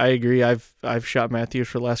 I agree. I've shot Mathews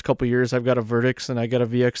for the last couple of years. I've got a Vertex and I got a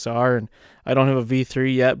VXR, and I don't have a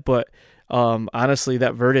V3 yet, but honestly,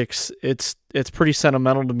 that Vertex, it's pretty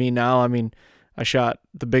sentimental to me now. I mean, I shot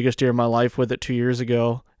the biggest deer in my life with it 2 years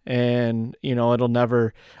ago, and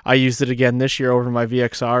I used it again this year over my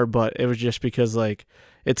VXR, but it was just because like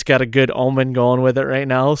it's got a good omen going with it right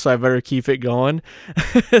now, so I better keep it going.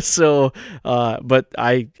 So, but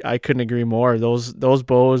I couldn't agree more. Those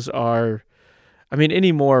bows are, I mean,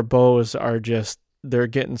 any more bows are just, they're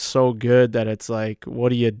getting so good that it's like, what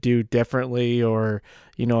do you do differently? Or,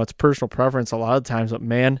 it's personal preference a lot of times, but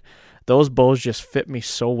man, those bows just fit me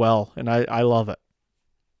so well, and I love it.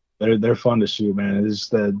 They're fun to shoot, man. It's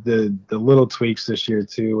the little tweaks this year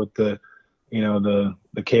too, with the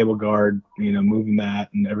cable guard, moving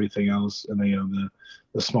that and everything else, and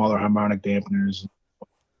the smaller harmonic dampeners.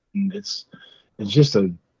 And it's just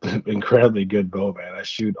a incredibly good bow, man. I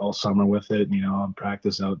shoot all summer with it. I'll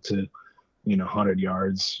practice out to 100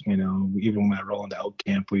 yards. Even when I roll into elk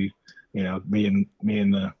camp, me and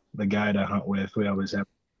the guide I hunt with, we always have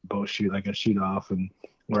bow shoot, like a shoot off, and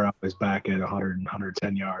we're always back at 100 and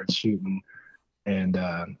 110 yards shooting. And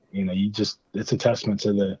it's a testament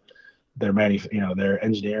to their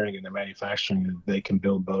engineering and their manufacturing. They can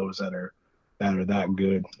build bows that are that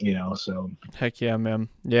good, so. Heck yeah, man.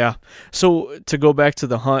 Yeah. So to go back to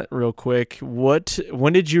the hunt real quick,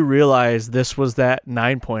 when did you realize this was that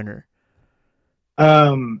 9-pointer?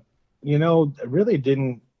 I really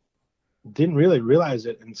didn't really realize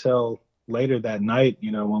it until later that night,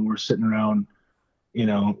 when we're sitting around,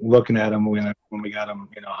 looking at them when we got them,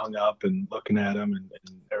 hung up and looking at them, and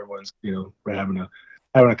everyone's, we're having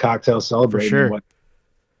a cocktail celebrating. For sure.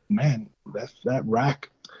 Man, that rack,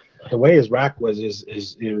 the way his rack was,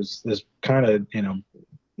 it was this kind of,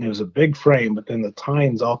 it was a big frame, but then the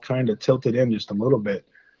tines all kind of tilted in just a little bit,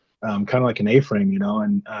 kind of like an A-frame,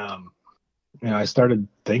 and I started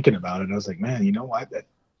thinking about it, and I was like, man, you know what? I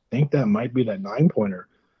think that might be that 9-pointer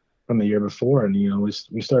from the year before. And,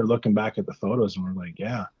 we started looking back at the photos, and we're like,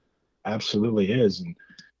 yeah, absolutely is. And,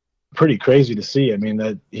 pretty crazy to see. I mean,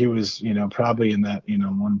 that he was, probably in that,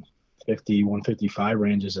 150, 155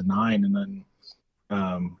 range as a 9. And then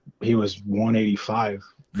he was 185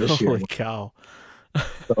 this year. Holy cow.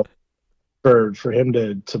 So for him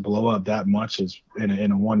to blow up that much is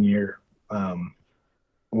in a 1 year,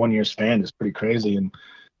 1 year span is pretty crazy. And,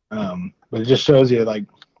 but it just shows you, like,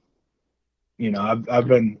 I've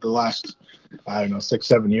been the last, I don't know,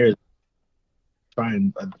 6-7 years try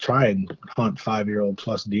and hunt 5-year-old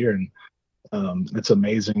plus deer, and it's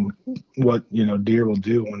amazing what deer will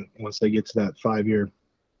do once they get to that 5-year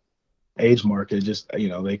age mark. It just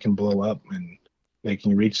they can blow up and they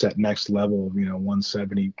can reach that next level of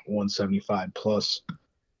 170, 175 plus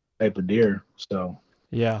type of deer. So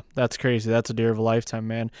yeah, that's crazy. That's a deer of a lifetime,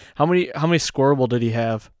 man. How many scoreable did he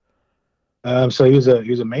have? So he was a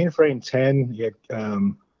mainframe 10. He had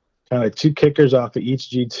kind of 2 kickers off of each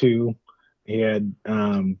G2. He had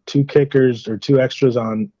 2 kickers or 2 extras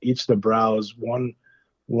on each of the brows. One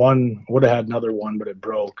would have had another one, but it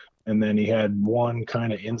broke. And then he had one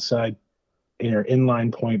kind of inside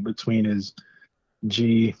inline point between his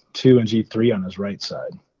G2 and G3 on his right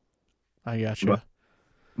side. I gotcha. But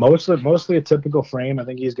mostly a typical frame. I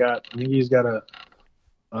think he's got a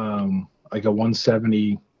like a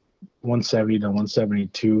 170 to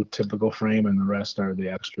 172 typical frame, and the rest are the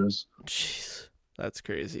extras. Jeez, that's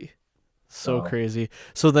crazy. So crazy.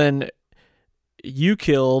 So then you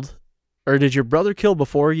killed, or did your brother kill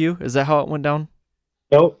before you? Is that how it went down?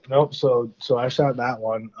 Nope. So I shot that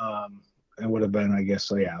one. It would have been, I guess,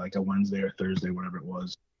 like a Wednesday or Thursday, whatever it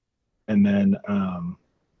was. And then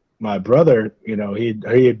my brother, he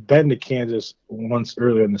had been to Kansas once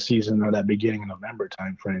earlier in the season, or that beginning of November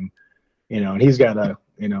timeframe, and he's got a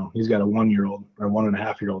 1-year-old or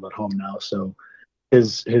 1.5-year-old at home now. So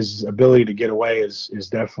his ability to get away is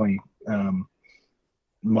definitely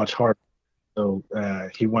much harder. So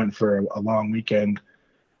he went for a long weekend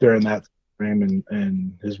during that frame,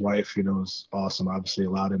 and his wife, was awesome. Obviously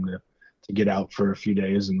allowed him to get out for a few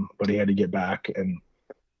days, but he had to get back. And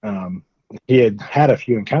he had a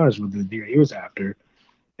few encounters with the deer he was after,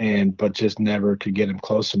 but just never could get him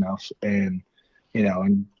close enough. And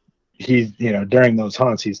and he's during those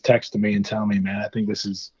hunts, he's texting me and telling me, man, I think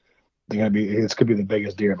this could be the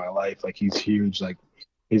biggest deer in my life. Like, he's huge, like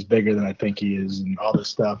he's bigger than I think he is, and all this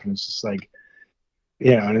stuff. And it's just like,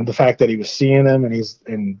 and the fact that he was seeing them,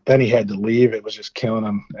 and then he had to leave, it was just killing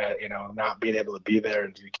him, not being able to be there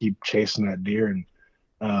and to keep chasing that deer.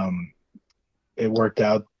 And it worked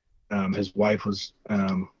out. His wife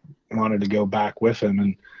wanted to go back with him,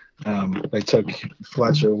 and they took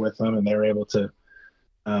Fletcher with them, and they were able to,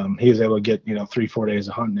 he was able to get, 3-4 days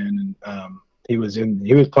of hunting in. And he was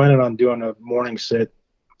planning on doing a morning sit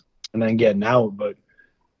and then getting out. But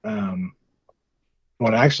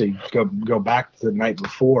when I actually go back to the night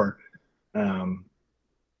before,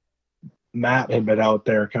 Matt had been out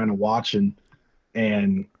there kind of watching,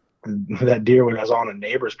 and that deer was on a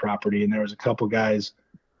neighbor's property, and there was a couple guys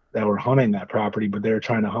that were hunting that property, but they were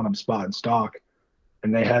trying to hunt him spot and stalk,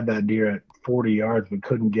 and they had that deer at 40 yards but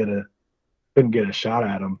couldn't get a shot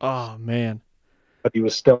at him. Oh man. But he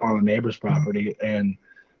was still on the neighbor's property. And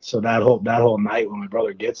so that whole night when my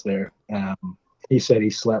brother gets there, he said he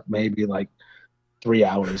slept maybe like 3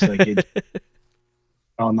 hours, like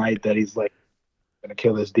all night, that he's like, gonna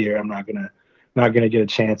kill this deer. I'm not gonna get a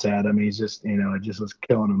chance at him. He's just, it just was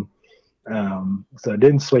killing him. So I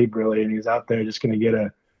didn't sleep really, and he's out there just gonna get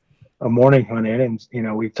a morning hunt in.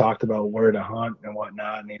 And we talked about where to hunt and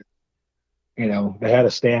whatnot, and they had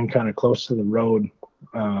a stand kind of close to the road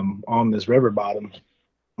on this river bottom,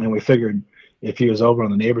 and we figured if he was over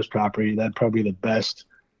on the neighbor's property, that'd probably be the best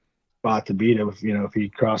spot to beat him if he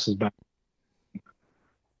crosses back.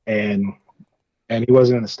 And he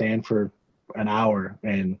wasn't in the stand for an hour,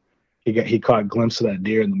 and he caught a glimpse of that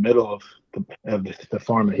deer in the middle of the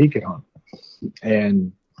farm that he could hunt.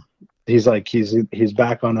 And he's like, he's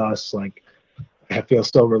back on us, like, I feel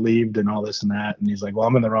so relieved and all this and that. And he's like, well,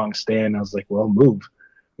 I'm in the wrong stand. I was like, well, move,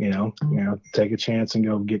 take a chance and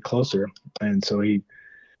go get closer. And so he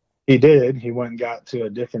did. He went and got to a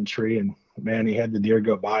different tree, and man, he had the deer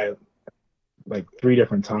go by like 3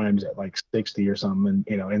 different times at like 60 or something,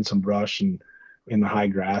 and in some brush and in the high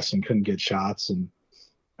grass, and couldn't get shots. And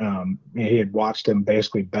he had watched him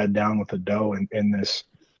basically bed down with a doe in this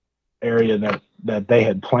area that they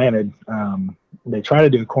had planted. They tried to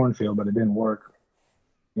do a cornfield, but it didn't work,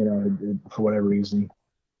 for whatever reason.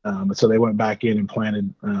 So they went back in and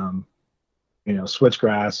planted,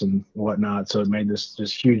 switchgrass and whatnot. So it made this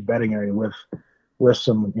huge bedding area with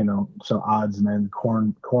some, some odds and then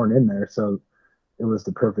corn in there. So it was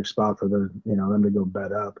the perfect spot for them to go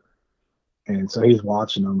bed up. And so he's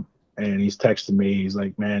watching them, and he's texting me. He's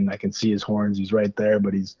like, man, I can see his horns. He's right there,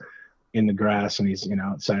 but he's in the grass, and he's,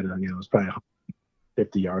 outside of, it's probably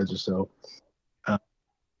 50 yards or so.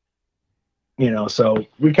 So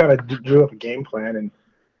we kind of drew up a game plan, and,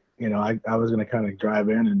 I was going to kind of drive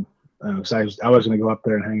in, and because I was going to go up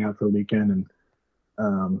there and hang out for the weekend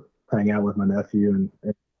and hang out with my nephew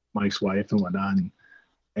and Mike's wife and whatnot.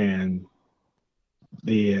 And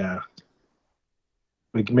we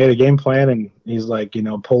made a game plan, and he's like,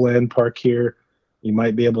 pull in, park here. You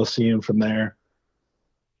might be able to see him from there.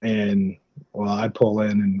 And well, I pull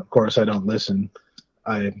in, and of course I don't listen.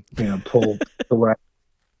 I, pull to where I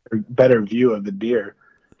have a better view of the deer.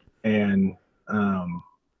 And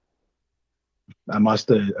I must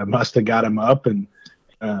have got him up, and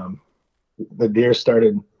the deer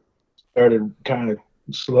started kind of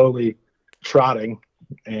slowly trotting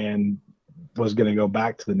and was going to go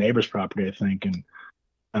back to the neighbor's property, I think. And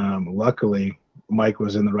luckily Mike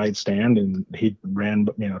was in the right stand, and he ran,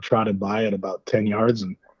 trotted by at about 10 yards,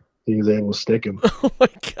 and he was able to stick him. Oh my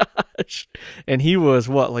gosh. And he was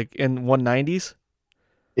what, like in 190s?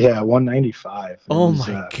 Yeah, 195. Oh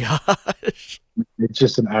my gosh. It's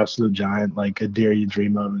just an absolute giant, like a deer you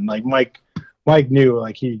dream of. And like Mike knew,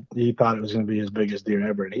 like he thought it was going to be his biggest deer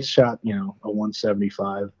ever. And he's shot, a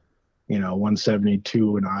 175,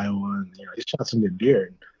 172 in Iowa. And, he's shot some good deer.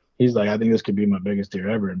 And he's like, I think this could be my biggest deer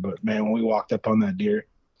ever. But man, when we walked up on that deer,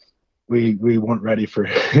 we weren't ready for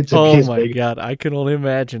it to be as big. Oh my God. I can only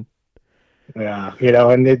imagine. Yeah.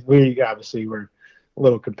 And we obviously were a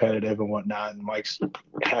little competitive and whatnot. And Mike's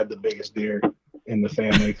had the biggest deer in the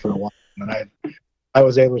family for a while. And I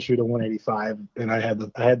was able to shoot a 185, and I had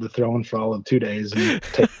the throwing for all of 2 days. And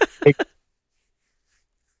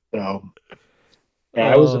so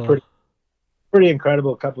yeah, it was a pretty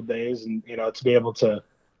incredible couple of days, and to be able to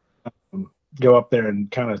go up there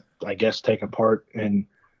and kind of, I guess, take a part in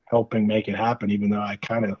helping make it happen, even though I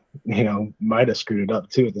kind of might have screwed it up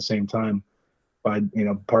too at the same time by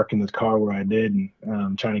parking the car where I did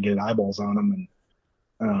and trying to get eyeballs on them. And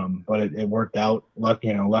but it worked out. Luck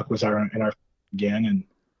was in our again,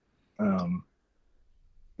 and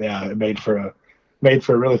it made for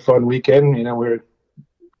a really fun weekend.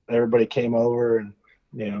 Everybody came over, and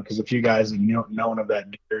because a few guys had known of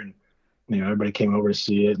that deer, and everybody came over to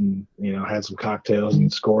see it, and had some cocktails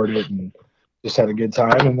and scored it, and just had a good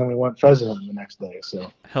time. And then we went pheasant the next day.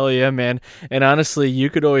 So hell yeah, man. And honestly,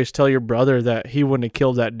 you could always tell your brother that he wouldn't have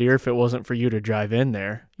killed that deer if it wasn't for you to drive in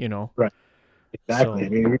there. Right. Exactly. So, I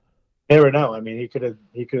mean, you never know. I mean, he could have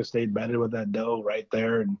stayed bedded with that doe right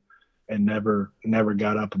there and never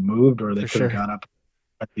got up and moved, or they could have got up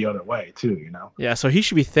the other way too. Yeah. So he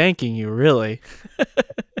should be thanking you, really.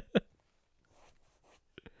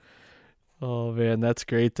 Oh man, that's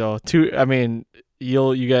great though.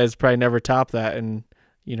 You guys probably never top that in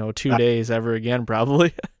 2 days ever again,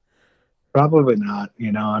 probably. Probably not.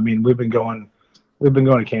 I mean, we've been going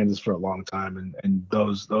to Kansas for a long time, and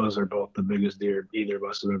those are both the biggest deer either of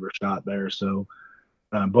us have ever shot there. So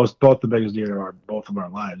both the biggest deer are both of our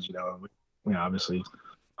lives. We obviously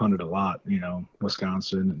hunted a lot.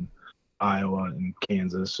 Wisconsin and Iowa and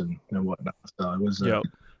Kansas and whatnot. So it was a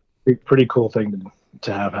pretty cool thing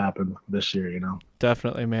to have happen this year.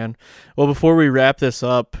 Definitely, man. Well, before we wrap this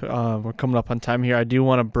up, we're coming up on time here. I do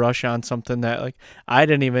want to brush on something that I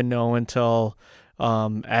didn't even know until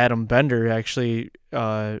Adam Bender actually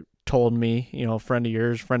told me, a friend of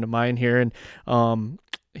yours, friend of mine here, and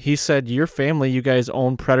he said your family, you guys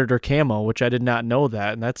own Predator Camo, which I did not know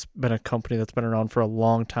that, and that's been a company that's been around for a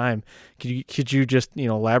long time. Could you just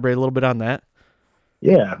elaborate a little bit on that?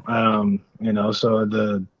 Yeah, so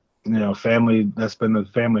the family, that's been the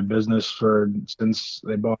family business since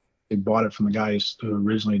they bought it from the guy who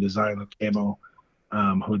originally designed the camo,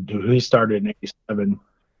 who he started in '87.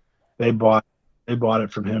 They bought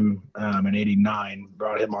it from him in '89.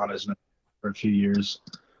 Brought him on as for a few years.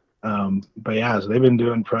 But yeah, so they've been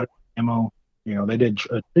doing Predator camo. They did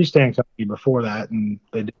a tree stand company before that, and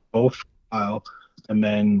they did both for a while, and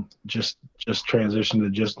then just transitioned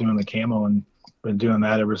to just doing the camo, and been doing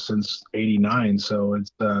that ever since '89. So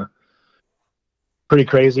it's pretty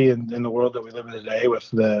crazy in the world that we live in today, with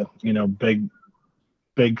the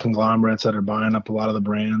big conglomerates that are buying up a lot of the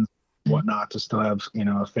brands, whatnot, to still have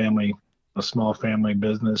a small family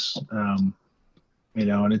business. And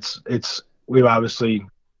we've obviously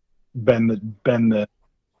been the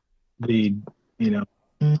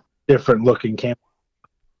different looking camo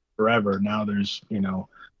forever. Now there's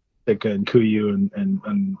Sitka and Kuiu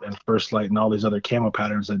and First Light and all these other camo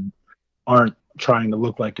patterns that aren't trying to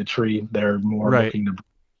look like a tree. They're more looking to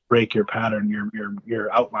break your pattern,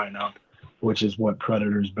 your outline up, which is what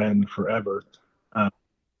Predator's been forever.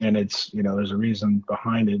 and it's, there's a reason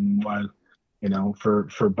behind it, and why,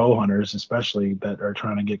 for bow hunters especially that are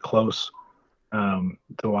trying to get close, to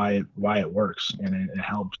why it works, and it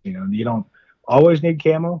helps. You don't always need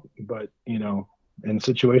camo, but in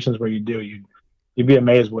situations where you do, you'd be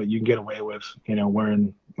amazed what you can get away with,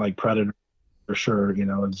 wearing like Predator for sure.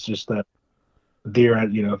 It's just that deer,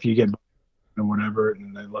 if you get or whatever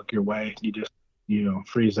and they look your way, you just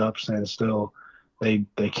freeze up, stand still. They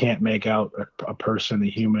can't make out a person, a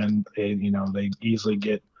human. They easily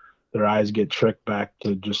their eyes get tricked back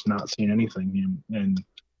to just not seeing anything, and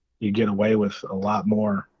you get away with a lot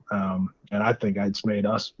more. And I think it's made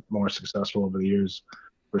us more successful over the years,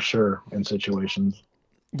 for sure, in situations.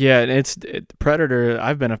 Yeah, and Predator.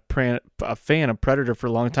 I've been a fan of Predator for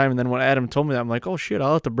a long time, and then when Adam told me that, I'm like, oh shit,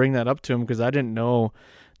 I'll have to bring that up to him, because I didn't know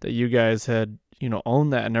that you guys had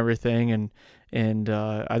owned that and everything, and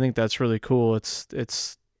I think that's really cool.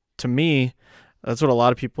 It's to me, that's what a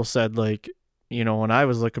lot of people said. Like, when I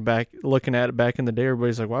was looking at it back in the day,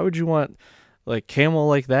 everybody's like, why would you want like camo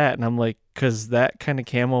like that? And I'm like, because that kind of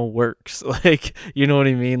camo works. Like, you know what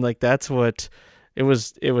I mean? Like, that's what it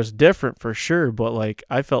was different for sure, but like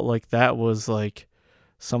I felt like that was like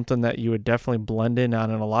something that you would definitely blend in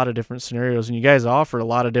on in a lot of different scenarios. And you guys offer a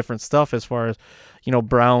lot of different stuff as far as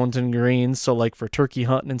browns and greens, so like for turkey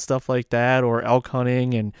hunting and stuff like that, or elk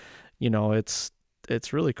hunting, and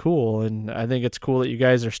it's really cool. And I think it's cool that you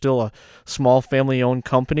guys are still a small family owned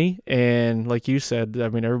company, and like you said, I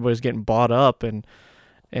mean, everybody's getting bought up, and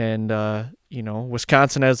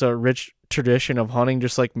Wisconsin has a rich tradition of hunting,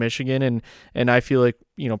 just like Michigan, and I feel like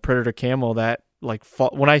Predator camo, that like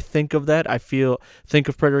when I think of that, think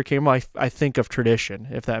of Predator camo, I think of tradition,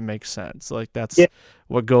 if that makes sense. Like that's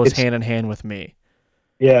what goes hand in hand with me.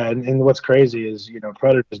 Yeah, and what's crazy is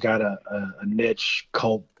Predator's got a niche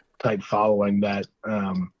cult type following that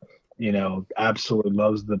absolutely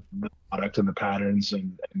loves the product and the patterns,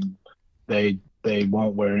 and they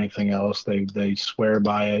won't wear anything else. They swear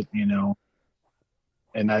by it,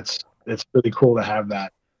 and it's really cool to have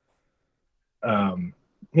that. And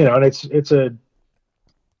it's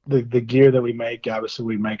the gear that we make. Obviously,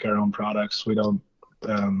 we make our own products. We don't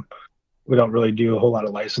really do a whole lot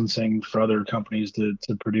of licensing for other companies to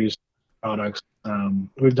produce products.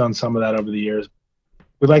 We've done some of that over the years.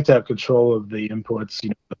 We'd like to have control of the inputs,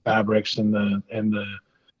 the fabrics and the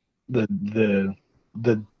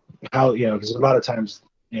how, because a lot of times,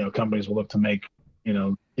 companies will look to make,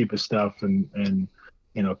 cheapest stuff and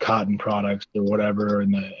cotton products or whatever,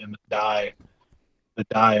 and the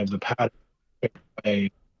dye of the pattern.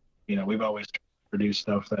 We've always tried to produce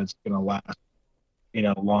stuff that's going to last,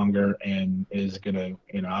 longer, and is going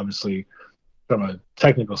to, obviously from a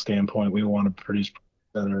technical standpoint, we want to produce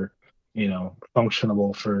that are,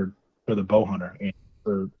 functional for the bow hunter, and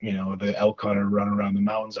for, the elk hunter running around the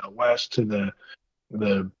mountains out west, to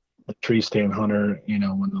the tree stand hunter,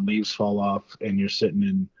 when the leaves fall off and you're sitting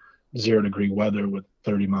in 0-degree weather with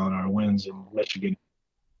 30-mile-an-hour winds in Michigan.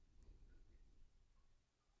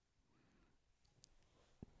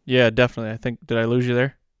 Yeah, definitely. I think, did I lose you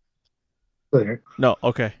there? There. No,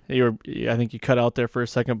 okay. I think you cut out there for a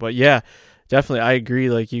second, but yeah, definitely. I agree.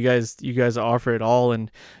 Like you guys offer it all.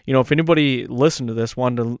 And, if anybody listened to this,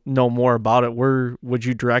 wanted to know more about it, where would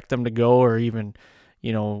you direct them to go, or even,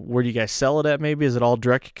 where do you guys sell it at? Maybe, is it all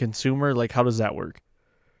direct to consumer? Like, how does that work?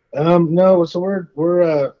 No. So we're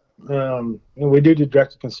we do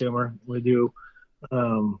direct to consumer. We do, I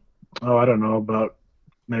don't know, about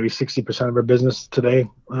maybe 60% of our business today,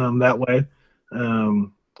 that way.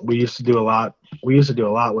 We used to do a lot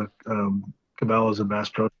with Cabela's and Bass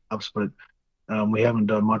Pro Shops, but we haven't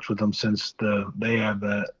done much with them since they had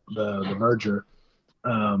the merger.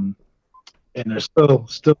 And there's still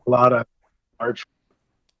a lot of large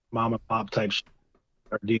mom and pop type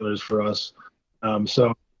are dealers for us.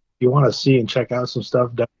 So if you want to see and check out some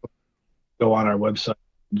stuff, definitely go on our website.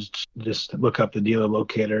 Just look up the dealer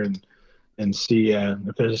locator and see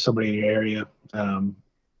if there's somebody in your area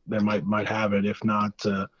that might have it. If not,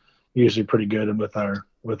 usually pretty good with our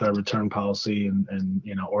return policy and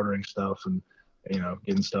ordering stuff and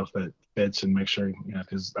getting stuff that fits, and make sure,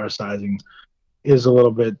 because our sizing is a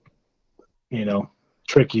little bit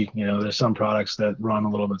tricky. There's some products that run a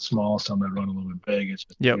little bit small, some that run a little bit big. It's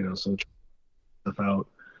just, so stuff out.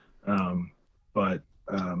 But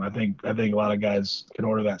I think a lot of guys can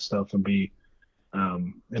order that stuff and be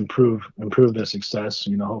improve their success.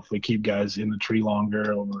 Hopefully keep guys in the tree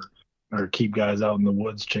longer, or keep guys out in the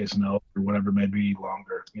woods chasing elk or whatever it may be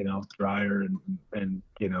longer. Drier and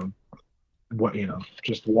what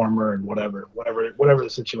just warmer and whatever the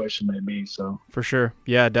situation may be. So for sure,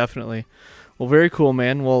 yeah, definitely. Well, very cool,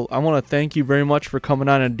 man. Well, I want to thank you very much for coming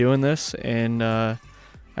on and doing this, and I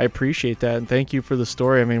appreciate that. And thank you for the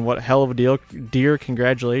story. I mean, what hell of a deer.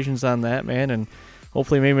 Congratulations on that, man. And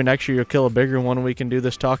hopefully maybe next year you'll kill a bigger one and we can do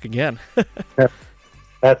this talk again.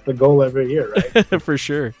 That's the goal every year, right? For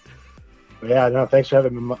sure. Yeah, no, thanks for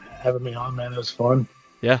having me on, man. It was fun.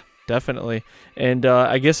 Yeah, definitely. And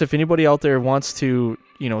I guess if anybody out there wants to,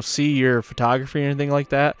 see your photography or anything like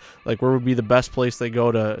that, like where would be the best place they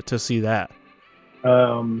go to see that?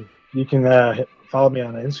 You can follow me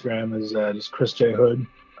on Instagram as just Chris J. Hood.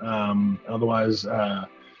 Otherwise,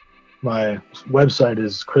 my website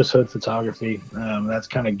is Chris Hood Photography. That's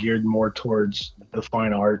kind of geared more towards the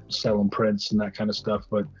fine art, selling prints and that kind of stuff,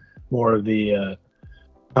 but more of the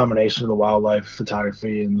combination of the wildlife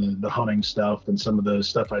photography and the hunting stuff and some of the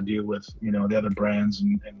stuff I do with, the other brands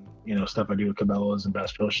and stuff I do with Cabela's and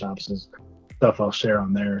Bass Pro Shops is stuff I'll share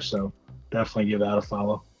on there. So definitely give that a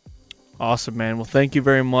follow. Awesome, man. Well, thank you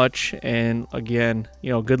very much. And again,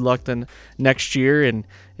 good luck then next year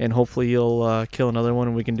and hopefully you'll kill another one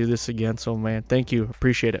and we can do this again. So, man, thank you.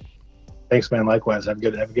 Appreciate it. Thanks, man. Likewise. Have a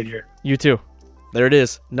good year. You too. There it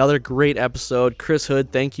is. Another great episode. Chris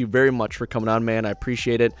Hood, thank you very much for coming on, man. I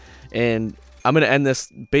appreciate it. And I'm going to end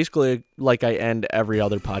this basically like I end every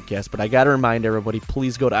other podcast, but I got to remind everybody,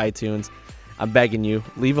 please go to iTunes. I'm begging you,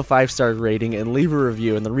 leave a 5-star rating and leave a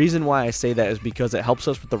review. And the reason why I say that is because it helps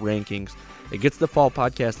us with the rankings. It gets the fall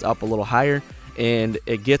podcast up a little higher and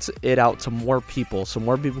it gets it out to more people so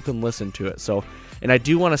more people can listen to it. So, and I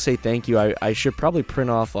do want to say thank you. I should probably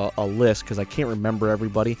print off a list because I can't remember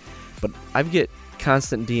everybody, but I get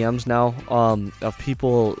constant DMs now of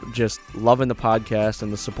people just loving the podcast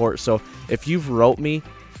and the support. So if you've wrote me,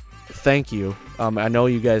 thank you. I know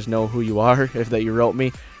you guys know who you are if that you wrote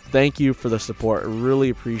me. Thank you for the support. I really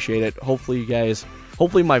appreciate it. Hopefully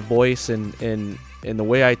my voice and the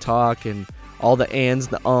way I talk and all the ands,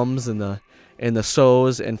 the ums, and the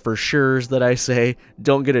so's and for sure's that I say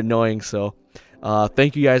don't get annoying. So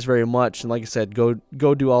thank you guys very much. And like I said,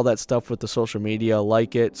 go do all that stuff with the social media.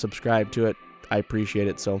 Like it, subscribe to it. I appreciate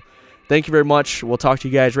it. So thank you very much. We'll talk to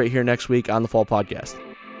you guys right here next week on the Fall Podcast.